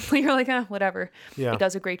like, you're like, whatever. Yeah. It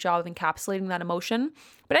does a great job of encapsulating that emotion.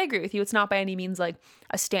 But I agree with you. It's not by any means like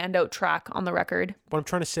a standout track on the record. What I'm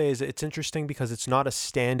trying to say is it's interesting because it's not a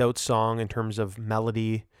standout song in terms of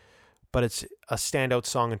melody, but it's a standout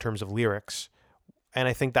song in terms of lyrics. And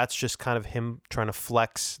I think that's just kind of him trying to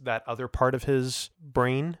flex that other part of his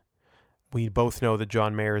brain. We both know that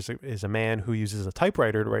John Mayer is a man who uses a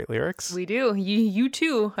typewriter to write lyrics. We do. You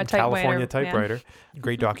too, a California typewriter. Man.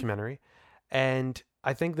 Great documentary. And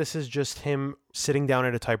I think this is just him sitting down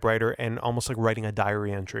at a typewriter and almost like writing a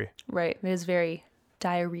diary entry. Right. It is very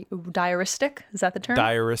diaristic. Is that the term?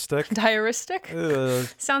 Diaristic.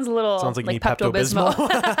 Diaristic. Sounds a little like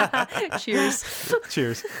Pepto-Bismol. Cheers.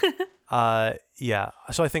 Cheers. Yeah.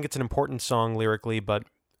 So I think it's an important song lyrically, but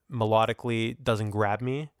melodically doesn't grab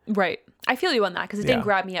me. Right. I feel you on that because it didn't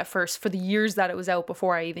grab me at first for the years that it was out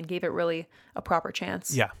before I even gave it really a proper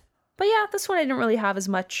chance. Yeah. But yeah, this one I didn't really have as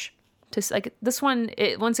much to like. This one,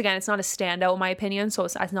 once again, it's not a standout in my opinion, so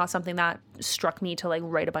it's not something that struck me to like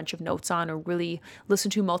write a bunch of notes on or really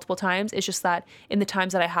listen to multiple times. It's just that in the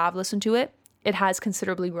times that I have listened to it, it has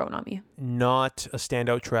considerably grown on me. Not a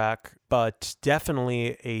standout track, but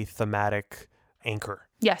definitely a thematic anchor.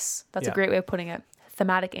 Yes, that's a great way of putting it.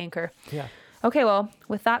 Thematic anchor. Yeah. Okay, well,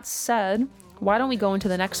 with that said, why don't we go into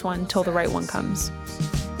the next one till the right one comes?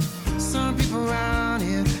 Some people around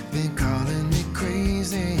here been calling me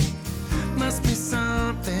crazy. Must be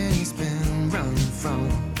something he's been running from.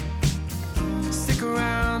 Stick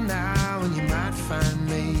around now and you might find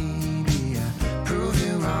maybe I prove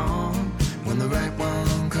you wrong when the right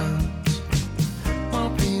one comes.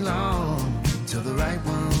 Won't be long till the right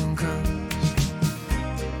one comes.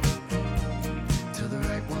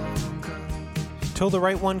 Till the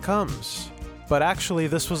Right One Comes. But actually,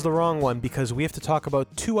 this was the wrong one because we have to talk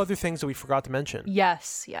about 2 other things that we forgot to mention.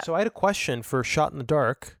 Yes, yeah. So I had a question for Shot in the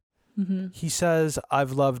Dark. Mm-hmm. He says,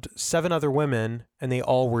 I've loved 7 other women and they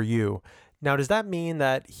all were you. Now, does that mean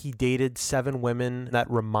that he dated 7 women that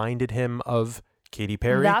reminded him of Katy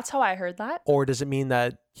Perry? That's how I heard that. Or does it mean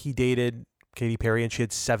that he dated Katy Perry and she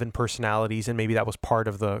had 7 personalities and maybe that was part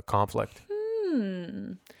of the conflict?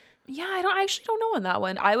 Yeah, I actually don't know on that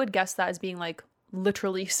one. I would guess that as being like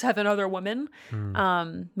literally 7 other women.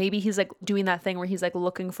 Maybe he's like doing that thing where he's like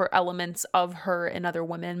looking for elements of her in other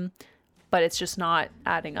women, but it's just not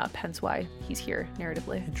adding up, hence why he's here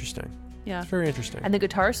narratively. Interesting. Yeah. It's very interesting. And the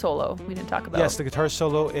guitar solo we didn't talk about. Yes, the guitar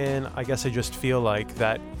solo in I Guess I Just Feel Like,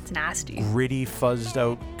 that it's nasty. Gritty, fuzzed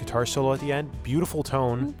out guitar solo at the end. Beautiful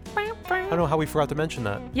tone. I don't know how we forgot to mention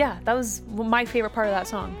that. Yeah, that was my favorite part of that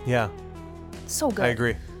song. Yeah. So good. I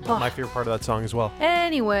agree. My favorite part of that song as well.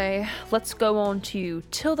 Anyway, let's go on to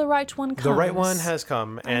Till the Right One Comes. The Right One has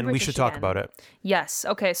come, and we should talk about it. Yes.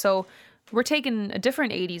 Okay, so we're taking a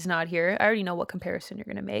different 80s nod here. I already know what comparison you're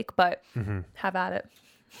going to make, but have at it.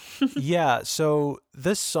 Yeah, so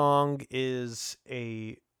this song is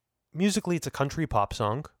musically it's a country pop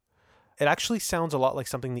song. It actually sounds a lot like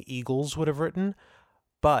something the Eagles would have written,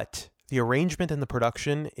 but the arrangement and the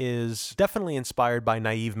production is definitely inspired by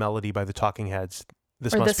Naive Melody by the Talking Heads.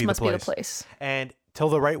 This must be the place. And Till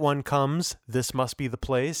the Right One Comes, This Must Be the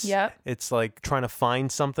Place. Yeah. It's like trying to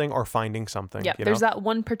find something or finding something. Yeah, there's that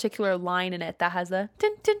one particular line in it that has the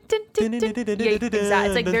tin, tin, tin, tin, tin. Yeah, exactly.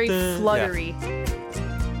 It's like very fluttery. Yeah.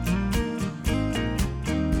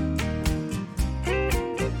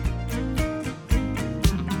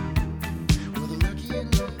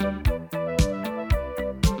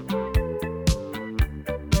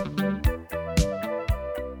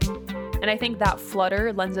 And I think that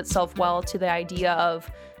flutter lends itself well to the idea of,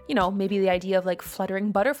 you know, maybe the idea of like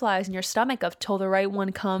fluttering butterflies in your stomach of till the right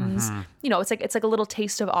one comes. You know, it's like a little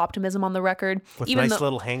taste of optimism on the record. With nice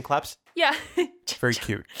little hand claps. Yeah. It's very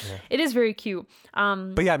cute. Yeah. It is very cute.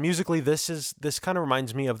 But yeah, musically, this kind of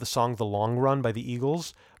reminds me of the song The Long Run by the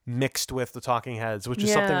Eagles mixed with the Talking Heads, which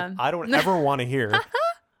is something I don't ever want to hear.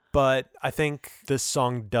 But I think this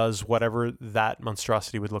song does whatever that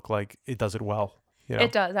monstrosity would look like. It does it well. You know?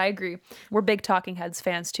 It does. I agree. We're big Talking Heads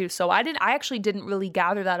fans too. So I actually didn't really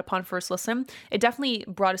gather that upon first listen. It definitely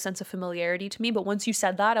brought a sense of familiarity to me. But once you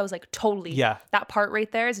said that, I was like, totally. Yeah. That part right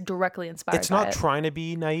there is directly inspired. It's not trying to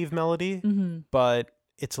be Naive Melody, but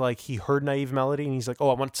it's like he heard Naive Melody and he's like, oh,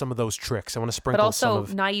 I want some of those tricks. I want to sprinkle some of... But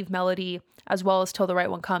also Naive Melody as well as Till the Right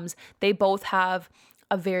One Comes, they both have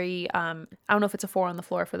a very, I don't know if it's a 4 on the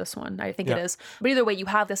floor for this one. I think it is. But either way, you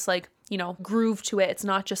have this like, you know, groove to it. It's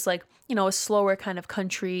not just like, you know, a slower kind of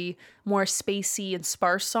country, more spacey and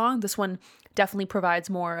sparse song. This one definitely provides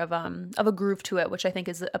more of a groove to it, which I think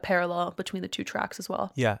is a parallel between the 2 tracks as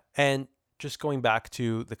well. Yeah. And just going back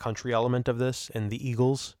to the country element of this and the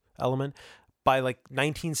Eagles element, by like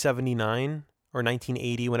 1979 or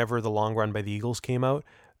 1980, whenever The Long Run by the Eagles came out,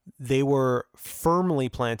 they were firmly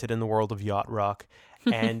planted in the world of yacht rock.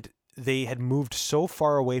 And they had moved so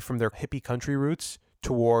far away from their hippie country roots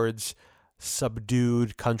towards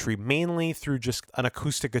subdued country, mainly through just an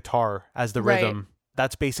acoustic guitar as the rhythm.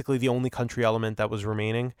 That's basically the only country element that was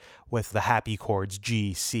remaining, with the happy chords,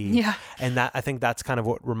 G, C. Yeah. And that, I think that's kind of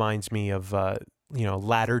what reminds me of, you know,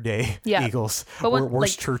 latter day Eagles. But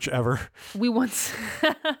worst church ever. We once,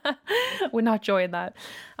 we're not enjoying that.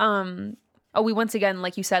 We once again,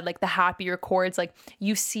 like you said, like the happier chords, like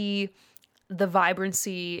you see the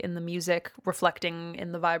vibrancy in the music reflecting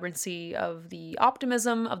in the vibrancy of the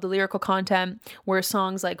optimism of the lyrical content, where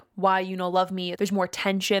songs like Why You No Love Me, there's more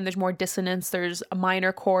tension, there's more dissonance, there's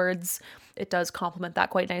minor chords. It does complement that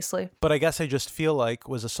quite nicely. But I Guess I Just Feel Like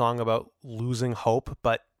was a song about losing hope,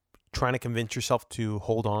 but trying to convince yourself to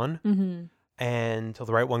hold on. And Till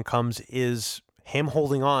the Right One Comes is him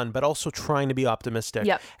holding on, but also trying to be optimistic.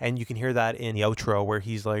 Yep. And you can hear that in the outro where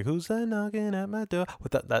he's like, who's that knocking at my door?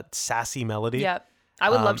 With that sassy melody. Yep. I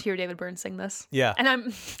would love to hear David Byrne sing this. Yeah.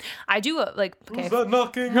 And I do okay. Who's that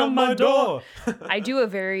knocking on my door? I do a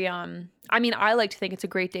very, I mean, I like to think it's a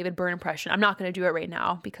great David Byrne impression. I'm not going to do it right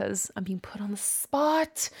now because I'm being put on the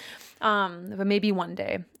spot. But maybe one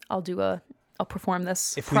day I'll perform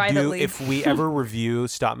this privately. If we ever review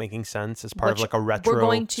Stop Making Sense as part of like a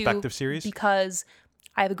retrospective series. Because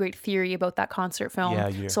I have a great theory about that concert film.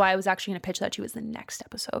 Yeah, so I was actually going to pitch that to you as the next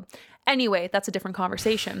episode. Anyway, that's a different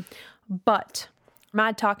conversation. But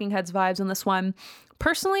mad Talking Heads vibes on this one.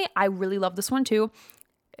 Personally, I really love this one too.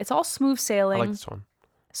 It's all smooth sailing. I like this one.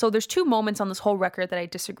 So there's two moments on this whole record that I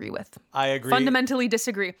disagree with. I agree. Fundamentally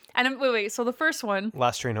disagree. And wait. So the first one,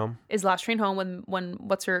 Last Train Home, is Last Train Home when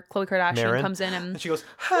what's her Khloe Kardashian Marin comes in and she goes,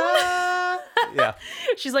 ha! Yeah.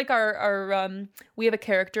 She's like our we have a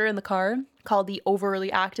character in the car called the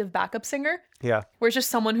overly active backup singer. Yeah. Where it's just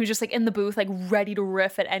someone who's just like in the booth, like ready to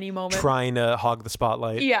riff at any moment. Trying to hog the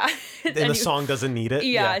spotlight. Yeah. And the song doesn't need it.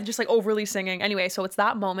 Yeah, and just like overly singing. Anyway, so it's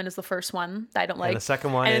that moment is the first one that I don't like. And the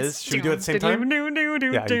second one is, should we do it at the same time? Yeah,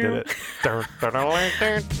 you did it.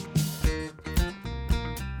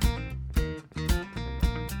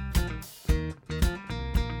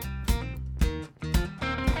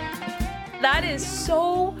 That is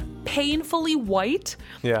so painfully white.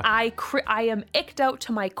 Yeah. I am icked out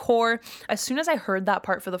to my core. As soon as I heard that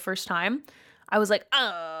part for the first time, I was like,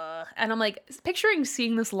 and I'm like picturing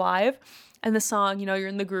seeing this live and the song, you know, you're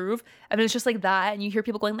in the groove and it's just like that and you hear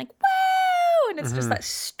people going like, wow, and it's just that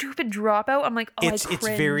stupid dropout. I'm like, it's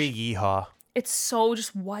very yeehaw. It's so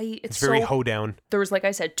just white. It's very hoedown. There was, like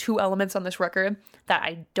I said, 2 elements on this record that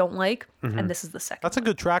I don't like, and this is the second. That's a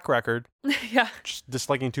good track record. Yeah. Just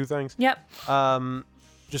disliking 2 things. Yep.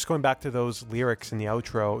 Just going back to those lyrics in the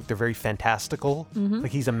outro, they're very fantastical.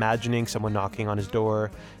 Like he's imagining someone knocking on his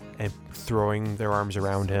door and throwing their arms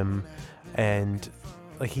around him, and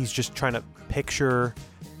like he's just trying to picture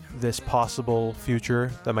this possible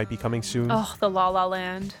future that might be coming soon. Oh, the La La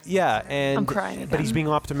Land. Yeah, and I'm crying again. But he's being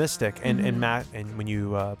optimistic, and Matt, and when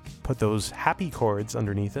you put those happy chords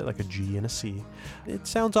underneath it, like a G and a C, it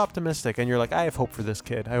sounds optimistic, and you're like, I have hope for this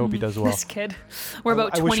kid. I hope he does well. This kid, we're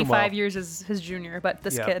about 25 years as his junior, but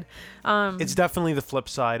this kid. It's definitely the flip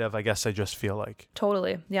side of I guess I just feel like.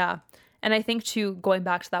 Totally, yeah, and I think too, going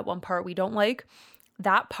back to that one part we don't like,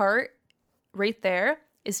 that part right there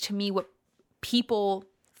is to me what people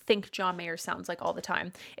think John Mayer sounds like all the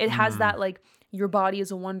time. It has that like your body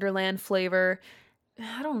is a wonderland flavor.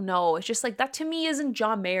 I don't know. It's just like that to me isn't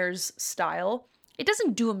John Mayer's style. It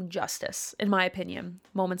doesn't do him justice, in my opinion.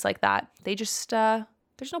 Moments like that, they just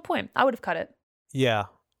there's no point. I would have cut it. Yeah,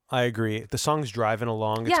 I agree. The song's driving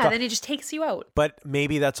along. Then it just takes you out. But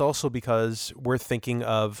maybe that's also because we're thinking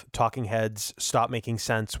of Talking Heads' Stop Making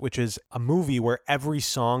Sense, which is a movie where every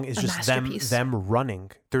song is just them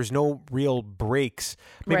running. There's no real breaks.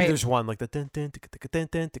 Maybe there's one like the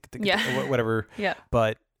whatever. Yeah.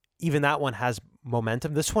 But even that one has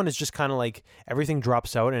momentum. This one is just kind of like everything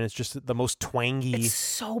drops out and it's just the most twangy it's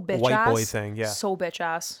so bitch white ass. boy thing. Yeah. So bitch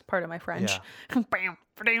ass. Pardon my French. Yeah.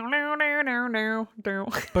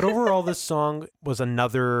 But overall, this song was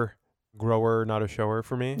another grower, not a shower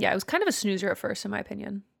for me. Yeah, it was kind of a snoozer at first, in my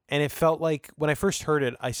opinion. And it felt like when I first heard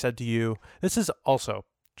it, I said to you, this is also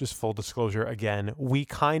just full disclosure again. We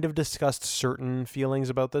kind of discussed certain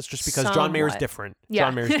feelings about this just because John Mayer's different. Yeah.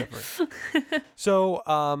 John Mayer's different. So,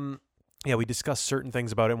 yeah, we discussed certain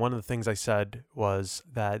things about it. One of the things I said was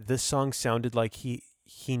that this song sounded like he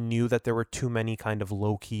knew that there were too many kind of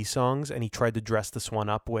low-key songs, and he tried to dress this one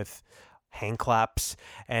up with hand claps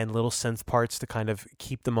and little synth parts to kind of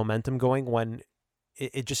keep the momentum going, when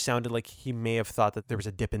it just sounded like he may have thought that there was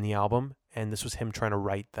a dip in the album, and this was him trying to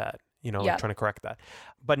right that, like trying to correct that.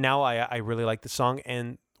 But now I really like the song,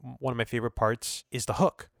 and one of my favorite parts is the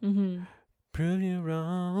hook. Prove you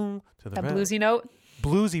wrong to the that bluesy note.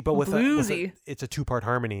 Bluesy, but with it's a 2-part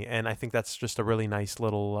harmony, and I think that's just a really nice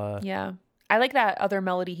little yeah. I like that other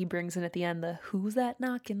melody he brings in at the end, the who's that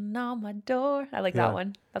knocking on my door? I like that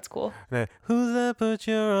one. That's cool. Who's that put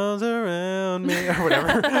your arms around me? Or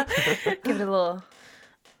whatever. Give it a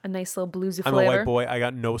nice little bluesy flavor. I'm a white boy. I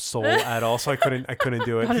got no soul at all, so I couldn't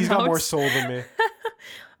do it. He's got more soul than me.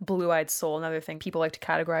 Blue-eyed soul, another thing people like to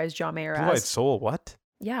categorize John Mayer as. Blue-eyed soul, what?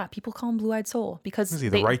 Yeah, people call him Blue-eyed Soul because is he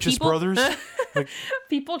the Righteous Brothers?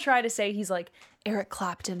 People try to say he's like Eric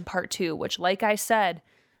Clapton Part 2, which, like I said,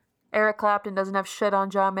 Eric Clapton doesn't have shit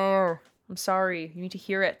on John Mayer. I'm sorry. You need to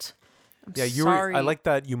hear it. I like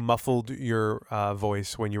that you muffled your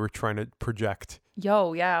voice when you were trying to project.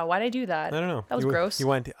 Yo, yeah. Why'd I do that? I don't know. That was gross. You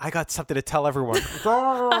went, I got something to tell everyone.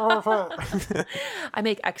 I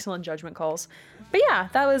make excellent judgment calls. But yeah,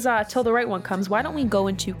 that was Till the Right One Comes. Why don't we go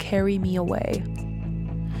into Carry Me Away?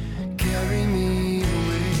 Carry me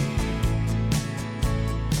away.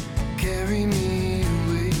 Carry me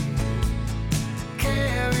away.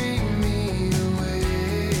 Carry me away.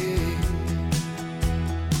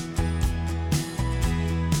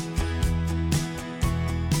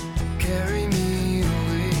 Carry me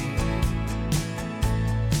away.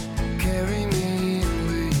 Carry me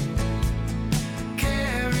away.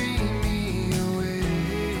 Carry me away.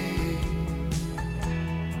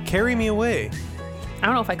 Carry me away. I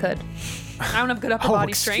don't know if I could. I don't have good upper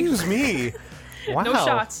body strength. Excuse me.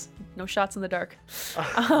 Wow. No No shots in the dark.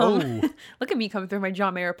 Oh. Look at me coming through my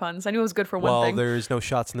John Mayer puns. I knew it was good for one thing. Well, there's no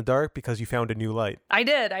shots in the dark because you found a new light. I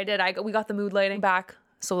did. We got the mood lighting back,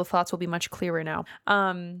 so the thoughts will be much clearer now.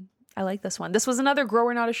 I like this one. This was another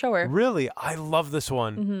grower, not a shower. Really? I love this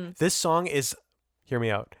one. Mm-hmm. This song is, hear me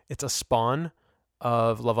out, it's a spawn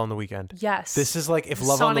of Love on the Weekend. Yes. This is like if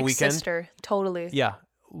Love Sonic's on the Weekend. sister. Totally. Yeah.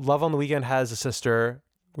 Love on the Weekend has a sister.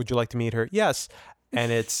 Would you like to meet her? Yes.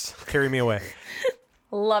 And it's Carry Me Away.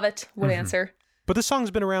 Love it. What answer? But this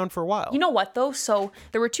song's been around for a while. You know what though? So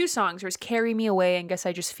there were two songs. There was Carry Me Away and Guess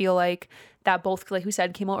I Just Feel Like, that both, like we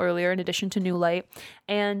said, came out earlier in addition to New Light.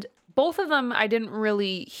 And both of them I didn't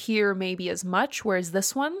really hear maybe as much, whereas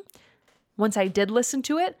this one, once I did listen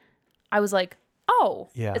to it, I was like, oh,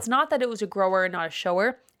 yeah. It's not that it was a grower and not a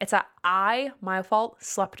shower. It's that my fault,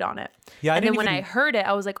 slept on it. Yeah, and then when I heard it,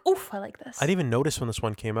 I was like, oof, I like this. I didn't even notice when this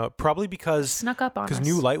one came out. Probably because snuck up on us. Because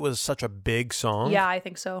New Light was such a big song. Yeah, I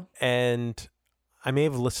think so. And I may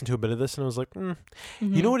have listened to a bit of this and I was like,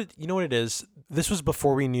 Mm-hmm. You know what it is? This was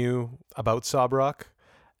before we knew about Sob Rock,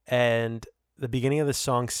 and the beginning of the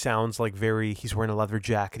song sounds like he's wearing a leather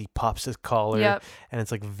jacket, he pops his collar, and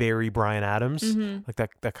it's like very Bryan Adams, like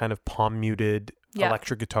that kind of palm muted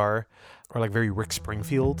electric guitar, or like very Rick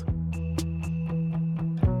Springfield.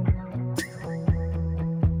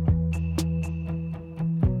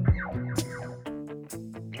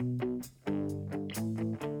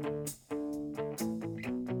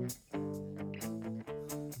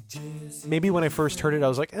 Maybe when I first heard it, I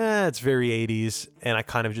was like, it's very 80s, and I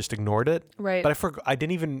kind of just ignored it. Right. But I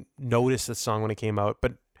didn't even notice this song when it came out,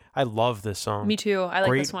 but I love this song. Me too. I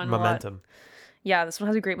like this one Great momentum. a lot. Yeah, this one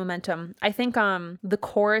has a great momentum. I think the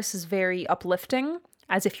chorus is very uplifting,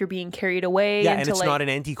 as if you're being carried away. Yeah, and it's not an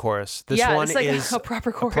anti-chorus. This one it's like is a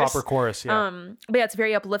proper chorus. A proper chorus, yeah. But yeah, it's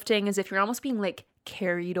very uplifting, as if you're almost being like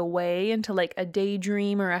carried away into like a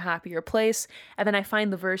daydream or a happier place. And then I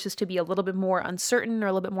find the verses to be a little bit more uncertain or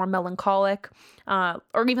a little bit more melancholic,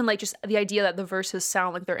 or even like just the idea that the verses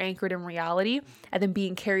sound like they're anchored in reality, and then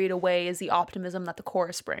being carried away is the optimism that the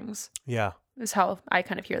chorus brings. Yeah. Is how I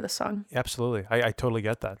kind of hear this song. Absolutely. I totally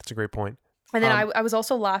get that. That's a great point. And then I was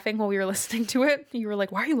also laughing while we were listening to it. You were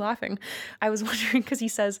like, why are you laughing? I was wondering because he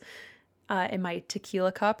says, in my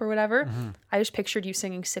tequila cup or whatever. I just pictured you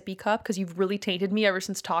singing Sippy Cup because you've really tainted me ever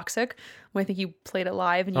since Toxic, when I think you played it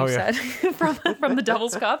live and you said from the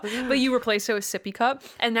Devil's Cup, but you replaced it with Sippy Cup.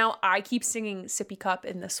 And now I keep singing Sippy Cup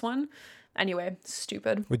in this one. Anyway,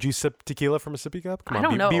 stupid. Would you sip tequila from a sippy cup? Come on, I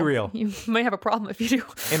don't know. Be real. You might have a problem if you do.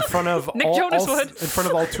 In front of Nick Jonas would. In front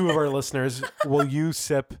of all two of our listeners, will you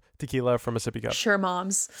sip tequila from a sippy cup? Sure,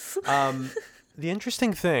 moms. The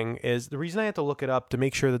interesting thing is, the reason I had to look it up to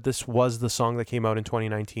make sure that this was the song that came out in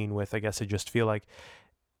 2019 with I Guess I Just Feel Like,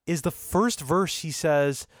 is the first verse he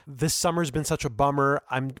says, "This summer's been such a bummer.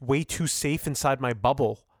 I'm way too safe inside my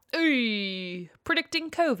bubble." Ooh,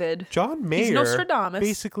 predicting COVID. John Mayer He's Nostradamus.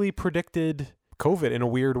 basically predicted COVID in a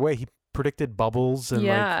weird way. He predicted bubbles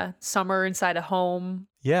and summer inside a home.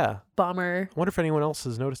 Yeah. Bummer. I wonder if anyone else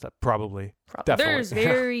has noticed that. Probably. Definitely. There's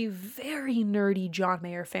very, very nerdy John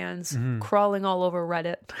Mayer fans crawling all over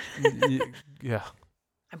Reddit. Yeah.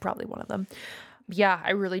 I'm probably one of them. Yeah,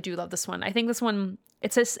 I really do love this one. I think this one,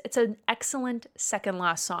 it's an excellent second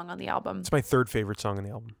last song on the album. It's my third favorite song on the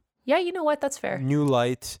album. Yeah, you know what? That's fair. New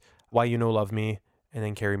Light, Why You Know Love Me, and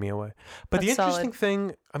then Carry Me Away. But That's the interesting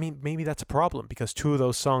thing, I mean, maybe that's a problem because two of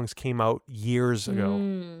those songs came out years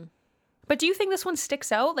ago. But do you think this one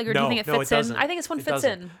sticks out? Like, or do you think it fits in? I think this one fits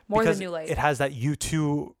in more than New Light. It has that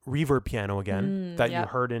U2 reverb piano again that you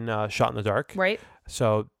heard in Shot in the Dark. Right.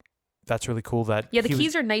 So that's really cool that... Yeah, the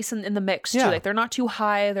keys are nice in the mix too. Like, they're not too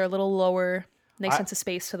high. They're a little lower. Nice sense of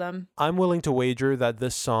space to them. I'm willing to wager that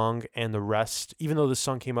this song and the rest, even though this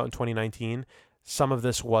song came out in 2019, some of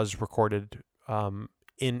this was recorded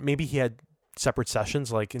in... Maybe he had separate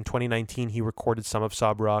sessions. Like in 2019, he recorded some of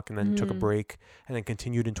Sob Rock and then took a break and then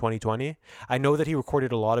continued in 2020. I know that he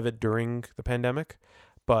recorded a lot of it during the pandemic,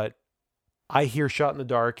 but I hear Shot in the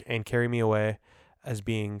Dark and Carry Me Away as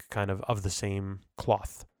being kind of the same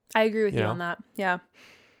cloth. I agree with you on that. Yeah.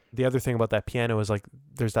 The other thing about that piano is like,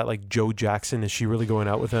 there's that like Joe Jackson, is she really going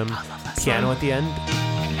out with him? Piano song at the end.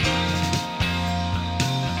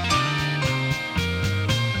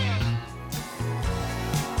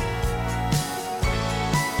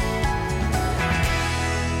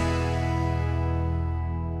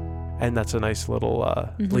 And that's a nice little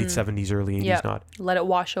late 70s, early 80s knot. Let it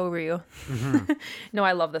wash over you. No,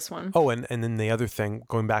 I love this one. Oh, and then the other thing,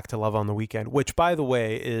 going back to Love on the Weekend, which, by the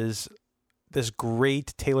way, is this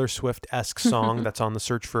great Taylor Swift-esque song that's on the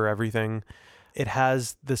Search for Everything it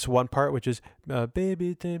has this one part which is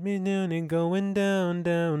baby take me down and going down,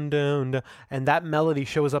 down, down, down. And that melody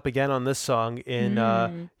shows up again on this song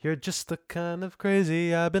in You're Just the Kind of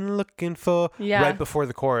Crazy I've Been Looking For, right before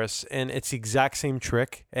the chorus. And it's the exact same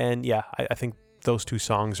trick. And yeah, I think those two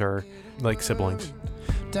songs are like siblings.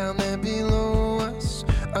 Down there below us,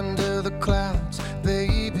 under the clouds,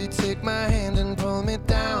 baby, take my hand and pull me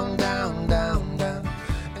down, down, down, down.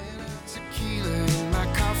 And tequila in my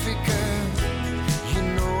coffee cup, you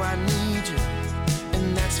know I need you,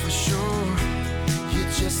 and that's for sure. You're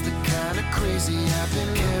just the kind of crazy I've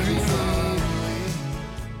been carrying away.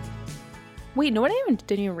 Wait, you know what I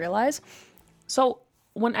didn't even realize? So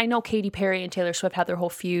when I know Katy Perry and Taylor Swift had their whole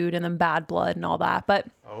feud and then Bad Blood and all that, but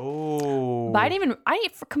I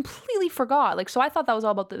completely forgot. Like, so I thought that was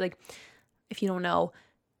all about the, like, if you don't know,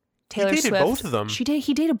 Taylor Swift. He dated both of them.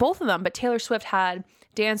 He dated both of them, but Taylor Swift had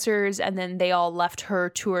dancers and then they all left her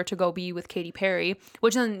tour to go be with Katy Perry,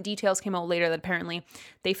 which then details came out later that apparently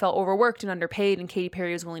they felt overworked and underpaid and Katy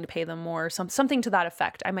Perry was willing to pay them more, something to that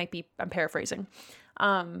effect. I'm paraphrasing.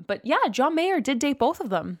 But yeah, John Mayer did date both of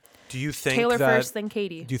them. Do you think Taylor first, then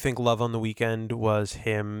Katy? Do you think Love on the Weekend was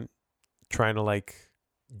him trying to like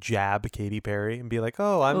jab Katy Perry and be like,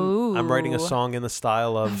 "Oh, I'm writing a song in the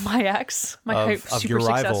style of my ex, super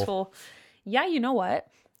successful." Yeah, you know what?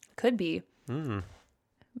 Could be.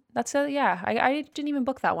 That's I didn't even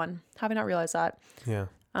book that one. Have I not realized that? Yeah.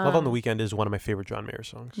 Love on the Weekend is one of my favorite John Mayer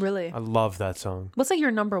songs. Really? I love that song. What's like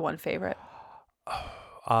your number one favorite?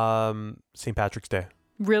 St. Patrick's Day.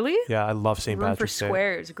 Really? Yeah, I love St. Patrick's Day. Room for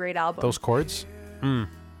Squares, a great album. Those chords?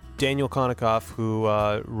 Daniel Konikoff, who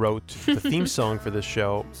wrote the theme song for this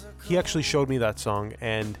show, he actually showed me that song,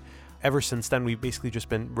 and ever since then we've basically just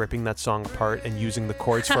been ripping that song apart and using the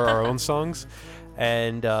chords for our own songs.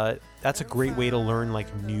 And that's a great way to learn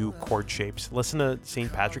like new chord shapes. Listen to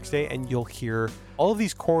St. Patrick's Day and you'll hear all of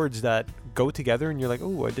these chords that go together and you're like,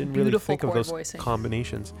 oh, I didn't really think of those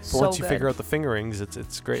combinations. But once you figure out the fingerings,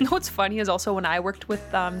 it's great. You know what's funny is also when I worked with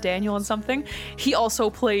Daniel on something, he also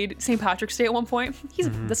played St. Patrick's Day at one point.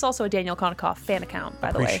 This is also a Daniel Konikoff fan account,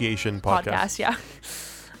 by the way. Appreciation podcast. Yeah.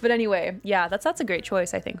 But anyway, yeah, that's a great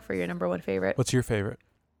choice, I think, for your number one favorite. What's your favorite?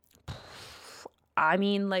 I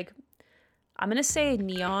mean, like, I'm going to say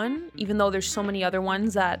Neon, even though there's so many other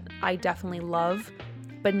ones that I definitely love.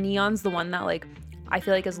 But Neon's the one that, like, I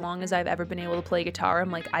feel like as long as I've ever been able to play guitar,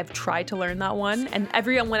 I'm like, I've tried to learn that one. And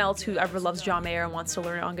everyone else who ever loves John Mayer and wants to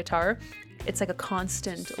learn it on guitar, it's like a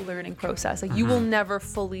constant learning process. Like, you will never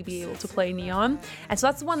fully be able to play Neon. And so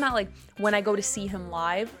that's the one that, like, when I go to see him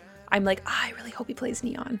live, I'm like, I really hope he plays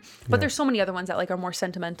Neon. But there's so many other ones that, like, are more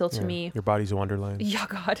sentimental to me. Your Body's a Wonderland. Yeah,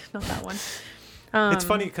 God, not that one. It's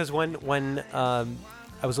funny because when I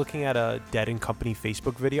was looking at a Dead and Company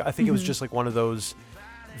Facebook video, I think it was just like one of those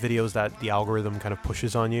videos that the algorithm kind of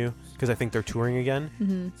pushes on you because I think they're touring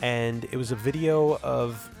again. And it was a video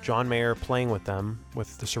of John Mayer playing with them,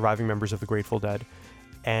 with the surviving members of the Grateful Dead.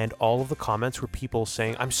 And all of the comments were people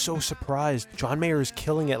saying, I'm so surprised. John Mayer is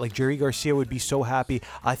killing it. Like, Jerry Garcia would be so happy.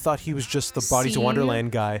 I thought he was just the Bodies of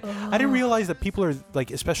Wonderland guy. I didn't realize that people are,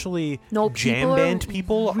 like, especially jam band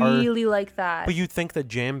people really like that. But you'd think that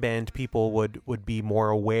jam band people would be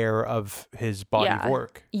more aware of his body of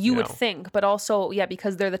work. You would think. But also,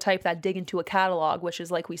 because they're the type that dig into a catalog, which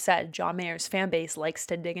is, like we said, John Mayer's fan base likes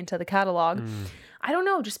to dig into the catalog. I don't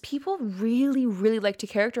know, just people really, really like to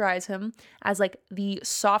characterize him as like the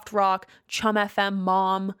soft rock, Chum FM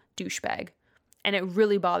mom douchebag. And it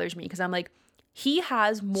really bothers me because I'm like, he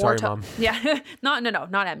has more Mom. Yeah. not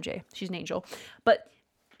MJ. She's an angel. But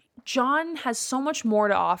John has so much more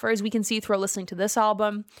to offer, as we can see through listening to this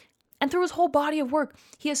album and through his whole body of work.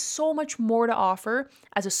 He has so much more to offer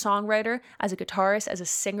as a songwriter, as a guitarist, as a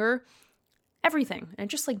singer, everything. And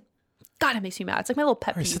just like, God, it makes me mad. It's like my little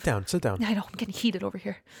pet peeve. Sit down. Yeah, I know. I'm getting heated over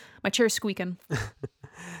here. My chair's squeaking.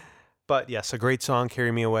 But yes, a great song,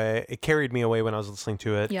 Carry Me Away. It carried me away when I was listening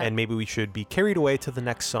to it. Yeah. And maybe we should be carried away to the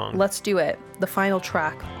next song. Let's do it. The final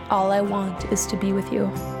track. All I Want Is to Be With You.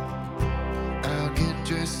 I'll get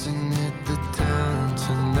dressed and hit the town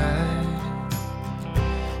tonight.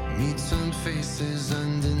 Meet some faces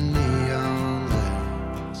under neon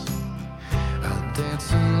lights. I'll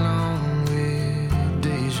dance along with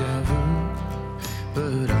deja vu.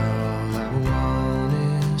 But all I want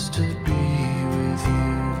is to be with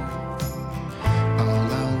you. All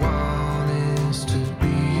I want is to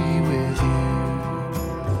be with you.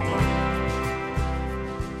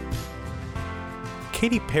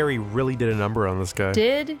 Katy Perry really did a number on this guy.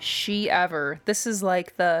 Did she ever? This is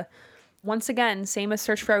like once again, same as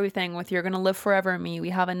Search for Everything with You're Gonna Live Forever in Me.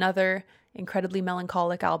 We have another incredibly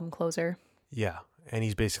melancholic album closer. Yeah. And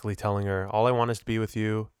he's basically telling her, all I want is to be with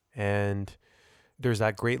you. And there's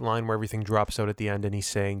that great line where everything drops out at the end and he's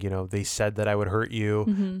saying, they said that I would hurt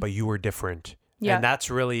you, but you were different. Yeah. And that's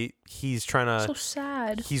really, he's trying to... So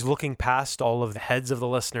sad. He's looking past all of the heads of the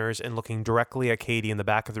listeners and looking directly at Katie in the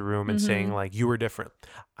back of the room and saying, like, you were different.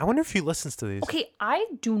 I wonder if she listens to these. Okay, I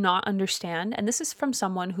do not understand, and this is from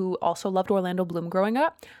someone who also loved Orlando Bloom growing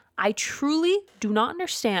up. I truly do not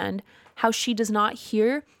understand how she does not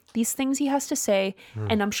hear these things he has to say,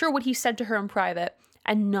 and I'm sure what he said to her in private,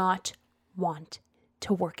 and not want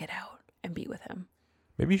to work it out and be with him.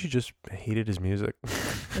 Maybe she just hated his music.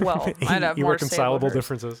 Well, I'd have more irreconcilable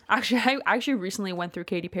differences. Actually, I actually recently went through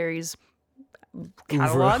Katy Perry's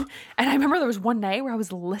catalog, and I remember there was one night where I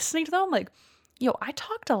was listening to them, like, yo, I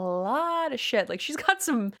talked a lot of shit. Like, she's got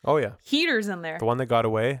some heaters in there. The one that got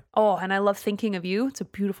away. Oh, and I love Thinking of You. It's a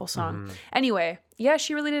beautiful song. Anyway, yeah,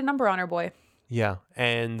 she really did a number on her boy. Yeah,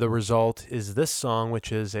 and the result is this song,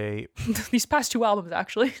 which is a... These past two albums,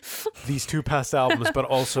 actually. These two past albums, but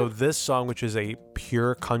also this song, which is a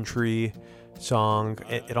pure country song.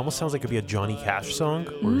 It almost sounds like it could be a Johnny Cash song,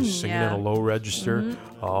 where he's singing in a low register.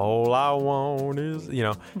 All I want is,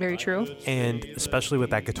 Very true. And especially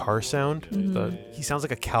with that guitar sound, he sounds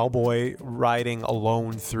like a cowboy riding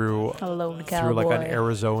alone through like an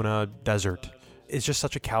Arizona desert. It's just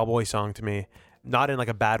such a cowboy song to me. Not in like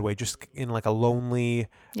a bad way, just in like a lonely,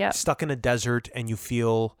 stuck in a desert, and you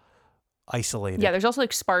feel isolated. Yeah, there's also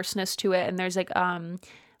like sparseness to it, and there's like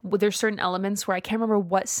there's certain elements where I can't remember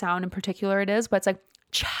what sound in particular it is, but it's like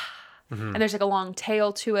cha, and there's like a long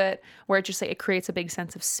tail to it where it just like it creates a big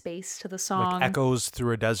sense of space to the song, like echoes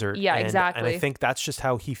through a desert. Yeah, exactly. And I think that's just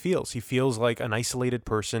how he feels. He feels like an isolated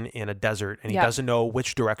person in a desert, and he doesn't know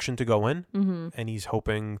which direction to go in, and he's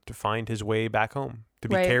hoping to find his way back home, to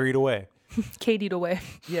be carried away. Katie'd away.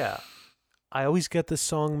 Yeah. I always get this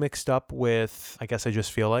song mixed up with I Guess I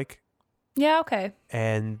Just Feel Like. Yeah, okay.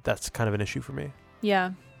 And that's kind of an issue for me.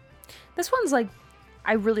 Yeah. This one's like,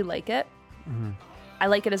 I really like it. I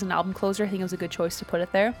like it as an album closer. I think it was a good choice to put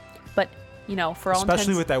it there. But, for all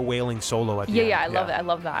especially with that wailing solo at the end. Yeah, I love it. I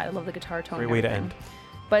love that. I love the guitar tone. Great way to end.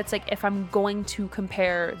 But it's like, if I'm going to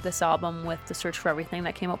compare this album with The Search for Everything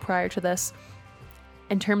that came out prior to this,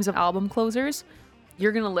 in terms of album closers,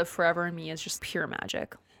 You're Gonna Live Forever in Me is just pure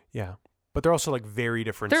magic. Yeah. But they're also like very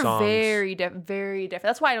different songs. They're very different.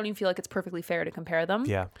 That's why I don't even feel like it's perfectly fair to compare them.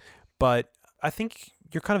 Yeah. But I think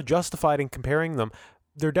you're kind of justified in comparing them.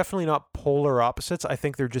 They're definitely not polar opposites. I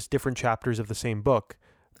think they're just different chapters of the same book.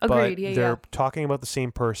 Agreed, but they're talking about the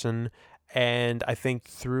same person. And I think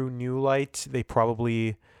through New Light, they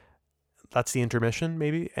probably... That's the intermission,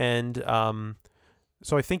 maybe. And...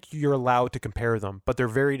 So I think you're allowed to compare them, but they're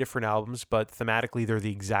very different albums, but thematically they're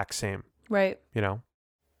the exact same. Right.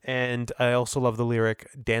 And I also love the lyric,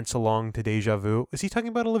 dance along to Deja Vu. Is he talking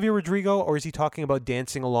about Olivia Rodrigo, or is he talking about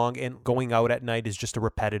dancing along and going out at night is just a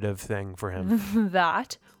repetitive thing for him?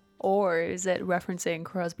 That, or is it referencing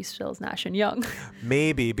Crosby, Stills, Nash & Young?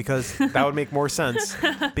 Maybe, because that would make more sense.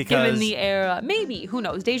 Because given the era. Maybe. Who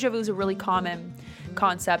knows? Deja Vu is a really common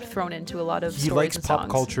concept thrown into a lot of stories. He likes pop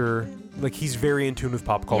culture. Like, he's very in tune with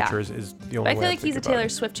pop culture is the only way I feel like he's a Taylor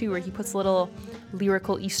Swift too, where he puts little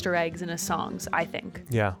lyrical Easter eggs in his songs, I think.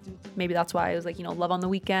 Yeah. Maybe that's why it was like, Love on the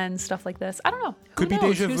Weekend, stuff like this. I don't know. Could be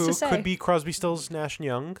Deja Vu, could be Crosby, Stills, Nash &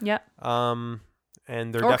 Young. Yeah.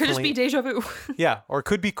 And they're or it could just be Deja Vu. Yeah, or it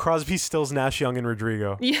could be Crosby, Stills, Nash, Young, and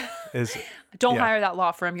Rodrigo. Yeah. Don't hire that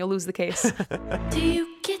law firm. You'll lose the case. Do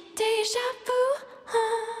you get deja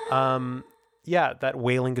vu? Yeah, that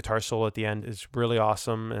wailing guitar solo at the end is really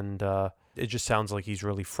awesome, and it just sounds like he's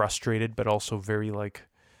really frustrated, but also very like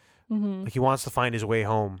he wants to find his way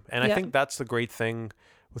home. And I think that's the great thing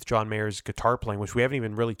with John Mayer's guitar playing, which we haven't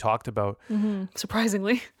even really talked about.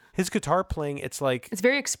 Surprisingly. His guitar playing, it's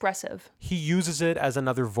very expressive. He uses it as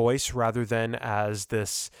another voice rather than as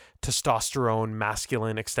this testosterone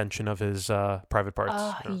masculine extension of his private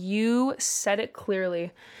parts. You said it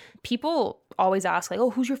clearly. People always ask, like,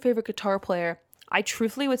 oh, who's your favorite guitar player? I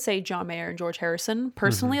truthfully would say John Mayer and George Harrison,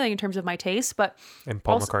 personally, like in terms of my taste. And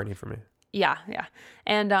Paul McCartney for me. Yeah.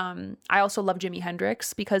 And I also love Jimi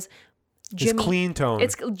Hendrix because Jimmy, it's clean tone.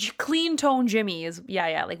 It's clean tone. Jimmy is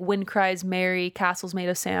like Wind Cries Mary, Castles Made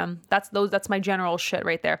of Sand. That's my general shit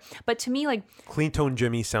right there. But to me, like clean tone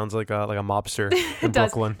Jimmy sounds like a mobster in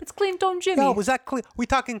Brooklyn. It's clean tone Jimmy. No, was that clean? We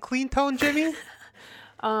talking clean tone Jimmy?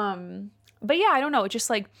 But yeah, I don't know. It's just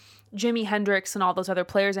like Jimi Hendrix and all those other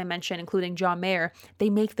players I mentioned, including John Mayer. They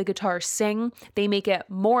make the guitar sing. They make it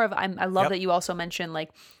more of. I love that you also mentioned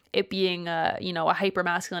like it being a hyper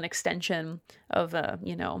masculine extension of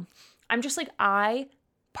I'm just like, I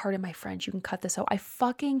pardon my French, you can cut this out. I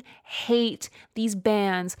fucking hate these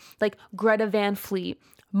bands like Greta Van Fleet,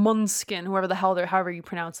 Måneskin, however you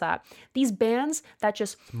pronounce that. These bands that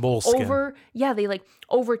just they like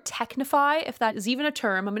over technify, if that is even a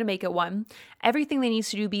term. I'm going to make it one. Everything they needs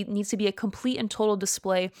to do needs to be a complete and total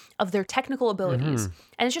display of their technical abilities.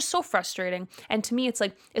 And it's just so frustrating. And to me, it's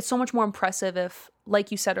like, it's so much more impressive if, like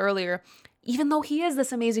you said earlier, even though he is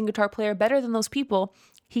this amazing guitar player, better than those people,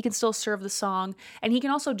 he can still serve the song. And he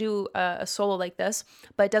can also do a solo like this,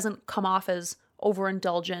 but it doesn't come off as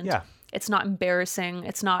overindulgent. Yeah. It's not embarrassing.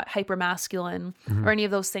 It's not hyper masculine or any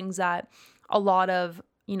of those things that a lot of,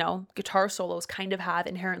 guitar solos kind of have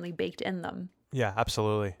inherently baked in them. Yeah,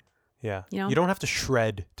 absolutely. Yeah. You don't have to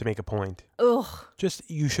shred to make a point. Ugh. Just,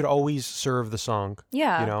 you should always serve the song.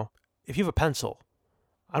 Yeah. If you have a pencil,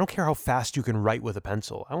 I don't care how fast you can write with a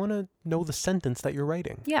pencil. I want to know the sentence that you're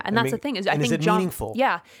writing. Yeah, and that's the thing. I think is it meaningful?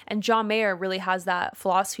 Yeah, and John Mayer really has that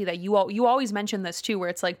philosophy that you always mention this too, where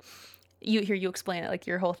it's like, you explain it, like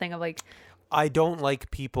your whole thing of like, I don't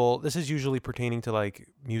like people, this is usually pertaining to like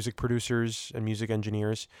music producers and music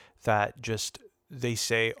engineers that just, they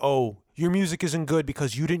say, oh, your music isn't good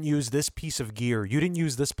because you didn't use this piece of gear, you didn't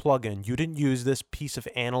use this plugin, you didn't use this piece of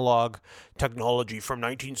analog technology from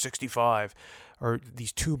 1965, or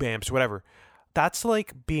these tube amps, whatever. That's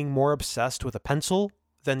like being more obsessed with a pencil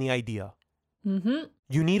than the idea. Mm-hmm.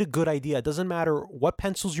 You need a good idea. It doesn't matter what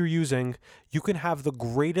pencils you're using. You can have the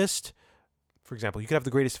greatest, for example, you could have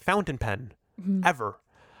the greatest fountain pen ever.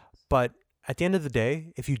 But at the end of the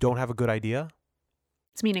day, if you don't have a good idea,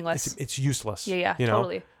 it's meaningless. It's useless. Yeah,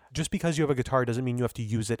 totally. Just because you have a guitar doesn't mean you have to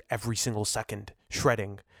use it every single second,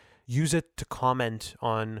 shredding. Use it to comment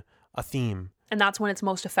on a theme. And that's when it's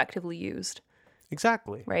most effectively used.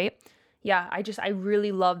 Exactly. Right? Yeah, I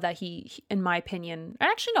really love that he, in my opinion, and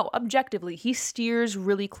actually no, objectively, he steers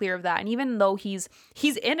really clear of that. And even though he's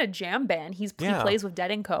in a jam band, he plays with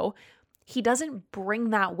Dead & Co., he doesn't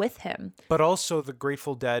bring that with him. But also the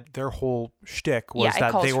Grateful Dead, their whole shtick was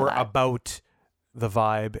that they were about the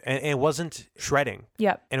vibe, and it wasn't shredding.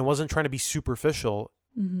 Yeah. And it wasn't trying to be superficial.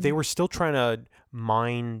 They were still trying to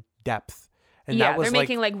mine depth. And that was they're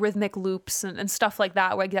making like rhythmic loops and stuff like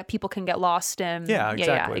that, where that people can get lost in. Yeah,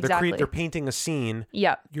 exactly. They're painting a scene.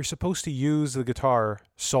 Yeah. You're supposed to use the guitar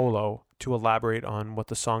solo to elaborate on what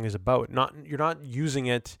the song is about. You're not using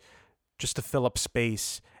it just to fill up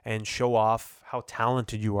space and show off how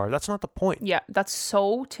talented you are. That's not the point. Yeah, that's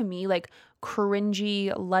so, to me, like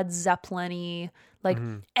cringy, Led Zeppelin-y. Like,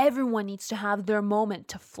 everyone needs to have their moment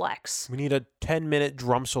to flex. We need a 10-minute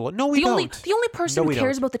drum solo. No, we don't. The only person who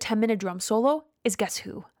cares about the 10-minute drum solo is, guess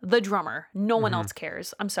who? The drummer. No one else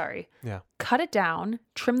cares. I'm sorry. Yeah. Cut it down,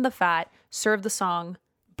 trim the fat, serve the song.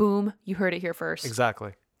 Boom, you heard it here first.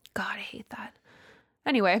 Exactly. God, I hate that.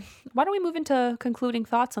 Anyway, why don't we move into concluding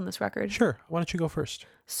thoughts on this record? Sure. Why don't you go first?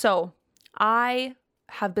 So, I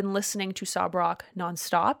have been listening to Sob Rock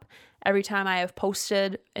nonstop. Every time I have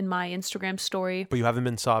posted in my Instagram story. But you haven't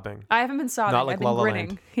been sobbing. I haven't been sobbing. Not like I've been La La grinning.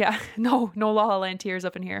 Land. Yeah, no La La Land tears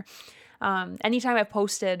up in here. Anytime I've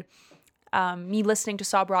posted me listening to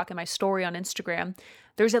Sob Rock in my story on Instagram,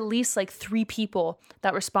 there's at least like 3 people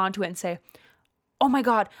that respond to it and say, oh my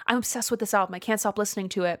God, I'm obsessed with this album. I can't stop listening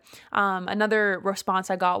to it. Another response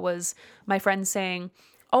I got was my friend saying,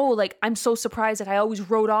 oh, like, I'm so surprised that I always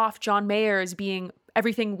wrote off John Mayer as being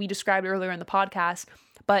everything we described earlier in the podcast.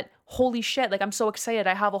 But holy shit, like, I'm so excited.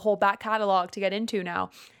 I have a whole back catalog to get into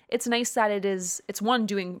now. It's nice that it's one,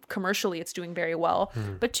 doing commercially, it's doing very well.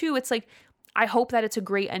 But 2, it's like, I hope that it's a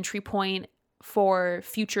great entry point for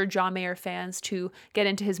future John Mayer fans to get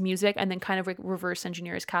into his music and then kind of reverse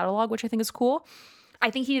engineer his catalog, which I think is cool.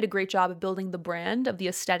 I think he did a great job of building the brand of the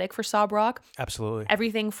aesthetic for Sob Rock. Absolutely.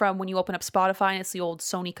 Everything from when you open up Spotify and it's the old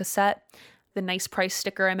Sony cassette, the nice price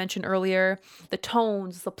sticker I mentioned earlier, the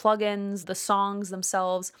tones, the plugins, the songs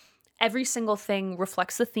themselves, every single thing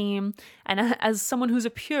reflects the theme. And as someone who's a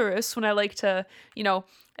purist, when I like to,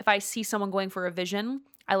 if I see someone going for a vision,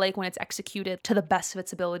 I like when it's executed to the best of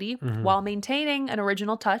its ability while maintaining an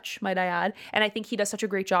original touch, might I add. And I think he does such a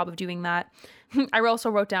great job of doing that. I also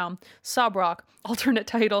wrote down Sob Rock, alternate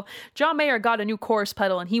title. John Mayer got a new chorus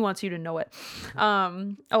pedal and he wants you to know it.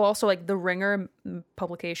 Also like the Ringer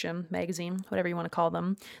publication, magazine, whatever you want to call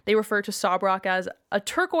them. They refer to Sob Rock as a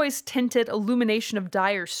turquoise tinted illumination of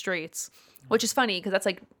dire straits, which is funny because that's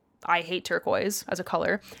like, I hate turquoise as a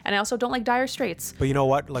color, and I also don't like Dire Straits. But you know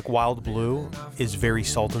what? Like, Wild Blue is very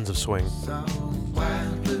Sultans of Swing.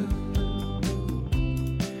 Wild blue,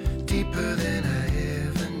 deeper than I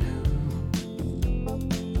ever knew.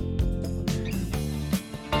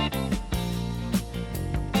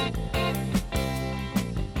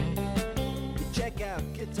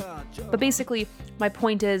 But basically, my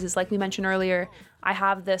point is like we mentioned earlier, I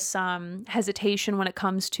have this hesitation when it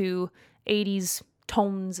comes to 80s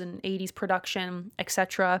tones and 80s production,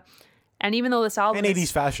 etc. And even though this album and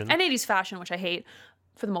 80s fashion. And 80s fashion, which I hate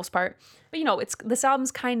for the most part. But this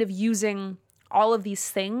album's kind of using all of these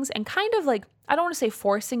things and kind of like, I don't want to say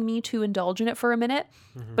forcing me to indulge in it for a minute,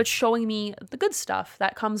 but showing me the good stuff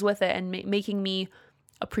that comes with it and making me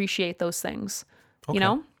appreciate those things, you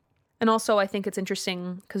know? And also I think it's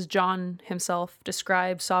interesting because John himself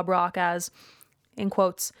describes Sob Rock as, in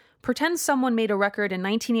quotes, pretend someone made a record in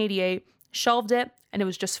 1988, shelved it, and it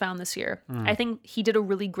was just found this year. I think he did a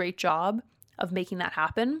really great job of making that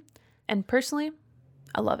happen. And personally,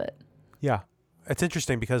 I love it. Yeah. It's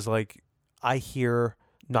interesting because like I hear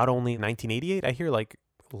not only 1988, I hear like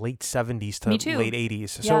late 70s to late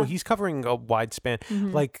 80s. Yeah. So he's covering a wide span.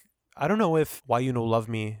 Like, I don't know if Why You No Love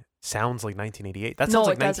Me sounds like 1988. That sounds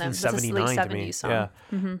like 1979 to me. Song. Yeah.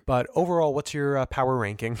 But overall, what's your power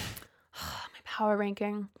ranking? My power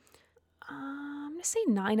ranking? I'm going to say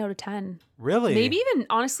 9 out of 10. Really? Maybe even,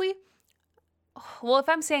 honestly, well, if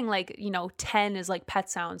I'm saying like, 10 is like Pet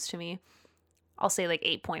Sounds to me, I'll say like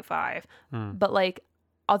 8.5. But like,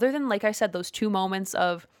 other than, like I said, those two moments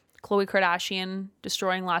of Khloe Kardashian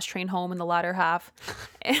destroying Last Train Home in the latter half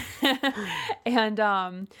and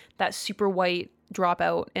that super white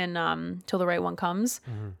dropout in Till the Right One Comes,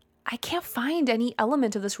 I can't find any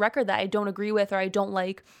element of this record that I don't agree with or I don't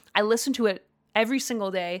like. I listen to it every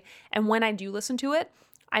single day. And when I do listen to it,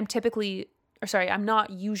 I'm not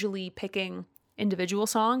usually picking individual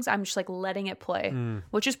songs. I'm just like letting it play,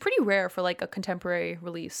 which is pretty rare for like a contemporary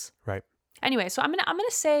release. Right. Anyway, so I'm gonna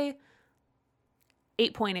say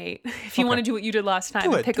 8.8 if you want to do what you did last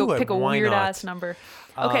time and pick a weird ass number.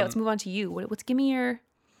 Okay, let's move on to you. Let's give me your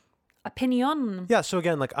opinion. Yeah, so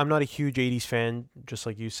again, like I'm not a huge 80s fan, just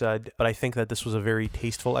like you said, but I think that this was a very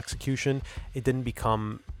tasteful execution. It didn't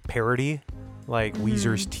become parody like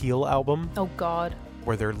Weezer's Teal album. Oh God.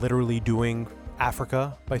 Where they're literally doing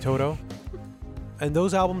Africa by Toto. And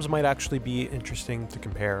those albums might actually be interesting to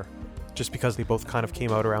compare. Just because they both kind of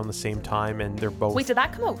came out around the same time and they're both... Wait, did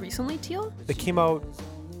that come out recently, Teal? It came out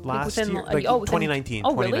last year, 2019.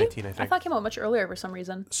 Oh, really? 2019, I think. I thought it came out much earlier for some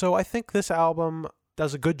reason. So I think this album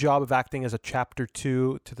does a good job of acting as a chapter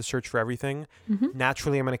 2 to The Search for Everything.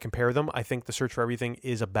 Naturally, I'm going to compare them. I think The Search for Everything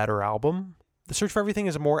is a better album. The Search for Everything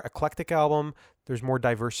is a more eclectic album. There's more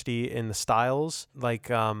diversity in the styles.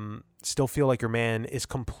 Like, Still Feel Like Your Man is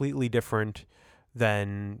completely different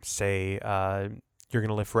than, say... You're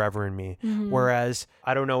Gonna Live Forever in Me. Whereas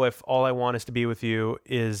I don't know if All I Want Is to Be With You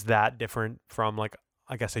is that different from like,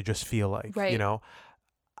 I guess I Just Feel Like, you know,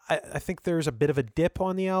 I think there's a bit of a dip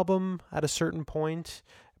on the album at a certain point.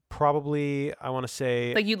 Probably, I want to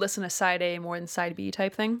say... Like you'd listen to side A more than side B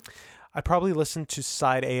type thing? I'd probably listen to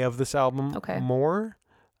side A of this album more.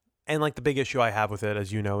 And like the big issue I have with it,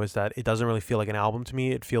 as you know, is that it doesn't really feel like an album to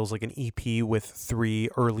me. It feels like an EP with 3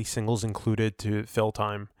 early singles included to fill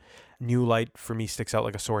time. New Light for me sticks out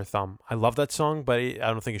like a sore thumb. I love that song, but I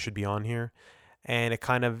don't think it should be on here. And it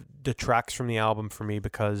kind of detracts from the album for me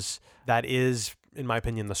because that is, in my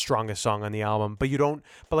opinion, the strongest song on the album. But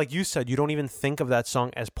like you said, you don't even think of that song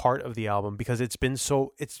as part of the album because it's been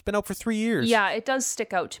out for 3 years. Yeah, it does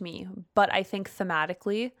stick out to me. But I think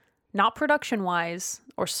thematically, not production wise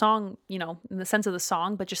or song, in the sense of the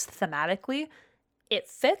song, but just thematically, it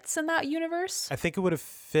fits in that universe. I think it would have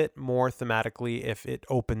fit more thematically if it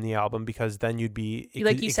opened the album because then you'd be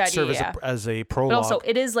serve as a prologue. But also,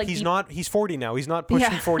 it is like he's 40 now. He's not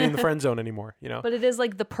pushing 40 in the friend zone anymore. But it is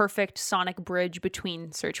like the perfect sonic bridge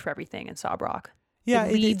between Search for Everything and Sob Rock. Yeah,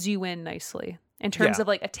 it leads you in nicely in terms of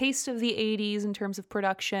like a taste of the 80s in terms of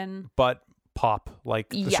production, but pop like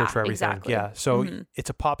the Search for Everything. Exactly. Yeah, so it's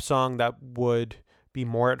a pop song that would be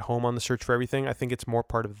more at home on the Search for Everything. I think it's more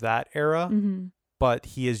part of that era. But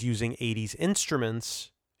he is using 80s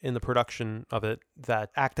instruments in the production of it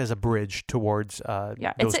that act as a bridge towards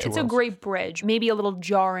it's a great bridge. Maybe a little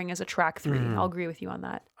jarring as a track 3. I'll agree with you on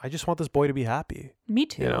that. I just want this boy to be happy. Me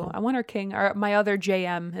too. I want our king, or my other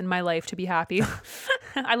JM in my life, to be happy.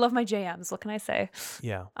 I love my JMs. What can I say?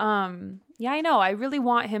 Yeah. Yeah, I know. I really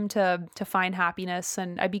want him to find happiness,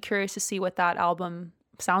 and I'd be curious to see what that album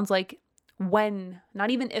sounds like. Not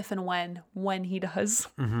even if and when he does.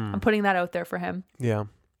 I'm putting that out there for him. Yeah.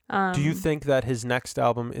 Do you think that his next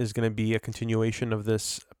album is going to be a continuation of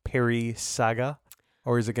this Perry saga?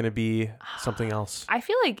 Or is it going to be something else? I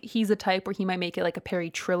feel like he's the type where he might make it like a Perry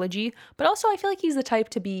trilogy. But also I feel like he's the type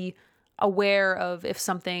to be aware of if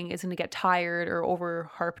something is going to get tired or over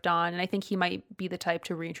harped on. And I think he might be the type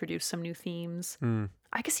to reintroduce some new themes.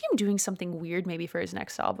 I could see him doing something weird maybe for his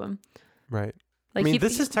next album. Right. Like, I mean,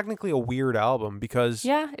 this is technically a weird album because...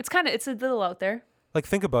 Yeah, it's a little out there. Like,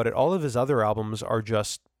 think about it. All of his other albums are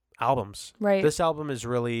just albums. Right. This album is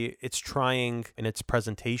really, it's trying in its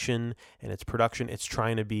presentation and its production, it's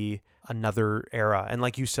trying to be another era. And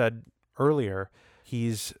like you said earlier,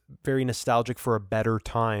 he's very nostalgic for a better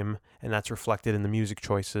time, and that's reflected in the music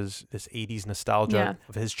choices, this 80s nostalgia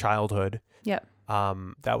of his childhood. Yeah.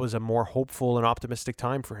 That was a more hopeful and optimistic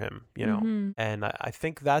time for him, you know, and I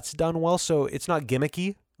think that's done well. So it's not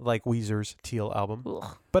gimmicky like Weezer's Teal album,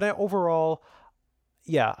 but overall,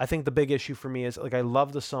 yeah, I think the big issue for me is, like, I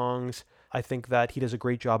love the songs. I think that he does a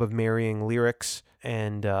great job of marrying lyrics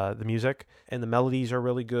and the music, and the melodies are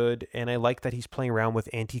really good. And I like that he's playing around with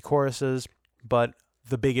anti-choruses, but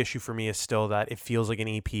the big issue for me is still that it feels like an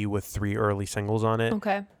EP with 3 early singles on it.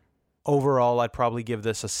 Okay. Overall, I'd probably give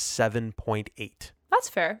this a 7.8. That's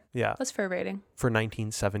fair. Yeah. That's fair rating. For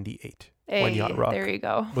 1978. Hey, when Yacht Rock there you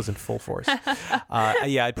go. was in full force.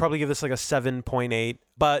 Yeah, I'd probably give this like a 7.8.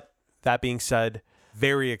 But that being said,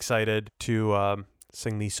 very excited to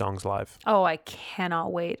sing these songs live. Oh, I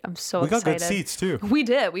cannot wait. I'm so excited. We got good seats too. We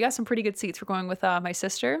did. We got some pretty good seats. We're going with my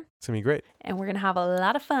sister. It's going to be great. And we're going to have a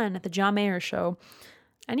lot of fun at the John Mayer show.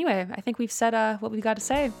 Anyway, I think we've said what we've got to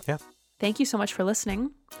say. Yeah. Thank you so much for listening.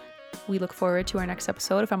 We look forward to our next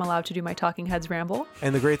episode, if I'm allowed to do my Talking Heads ramble.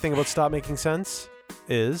 And the great thing about Stop Making Sense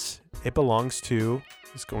is it belongs to,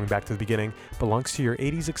 just going back to the beginning, belongs to your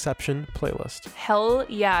 80s Exception playlist. Hell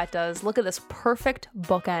yeah, it does. Look at this perfect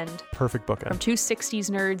bookend. Perfect bookend. From 2 60s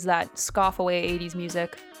nerds that scoff away 80s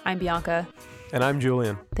music. I'm Bianca. And I'm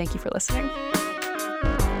Julian. Thank you for listening.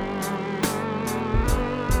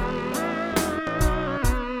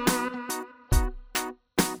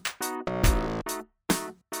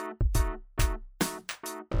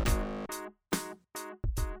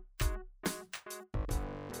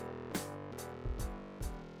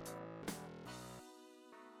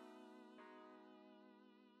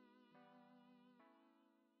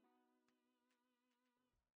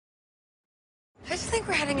 I just think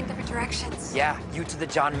we're heading in different directions. Yeah, you to the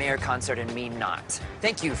John Mayer concert and me not.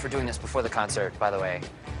 Thank you for doing this before the concert, by the way.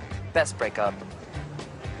 Best breakup.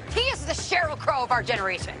 He is the Sheryl Crow of our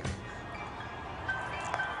generation.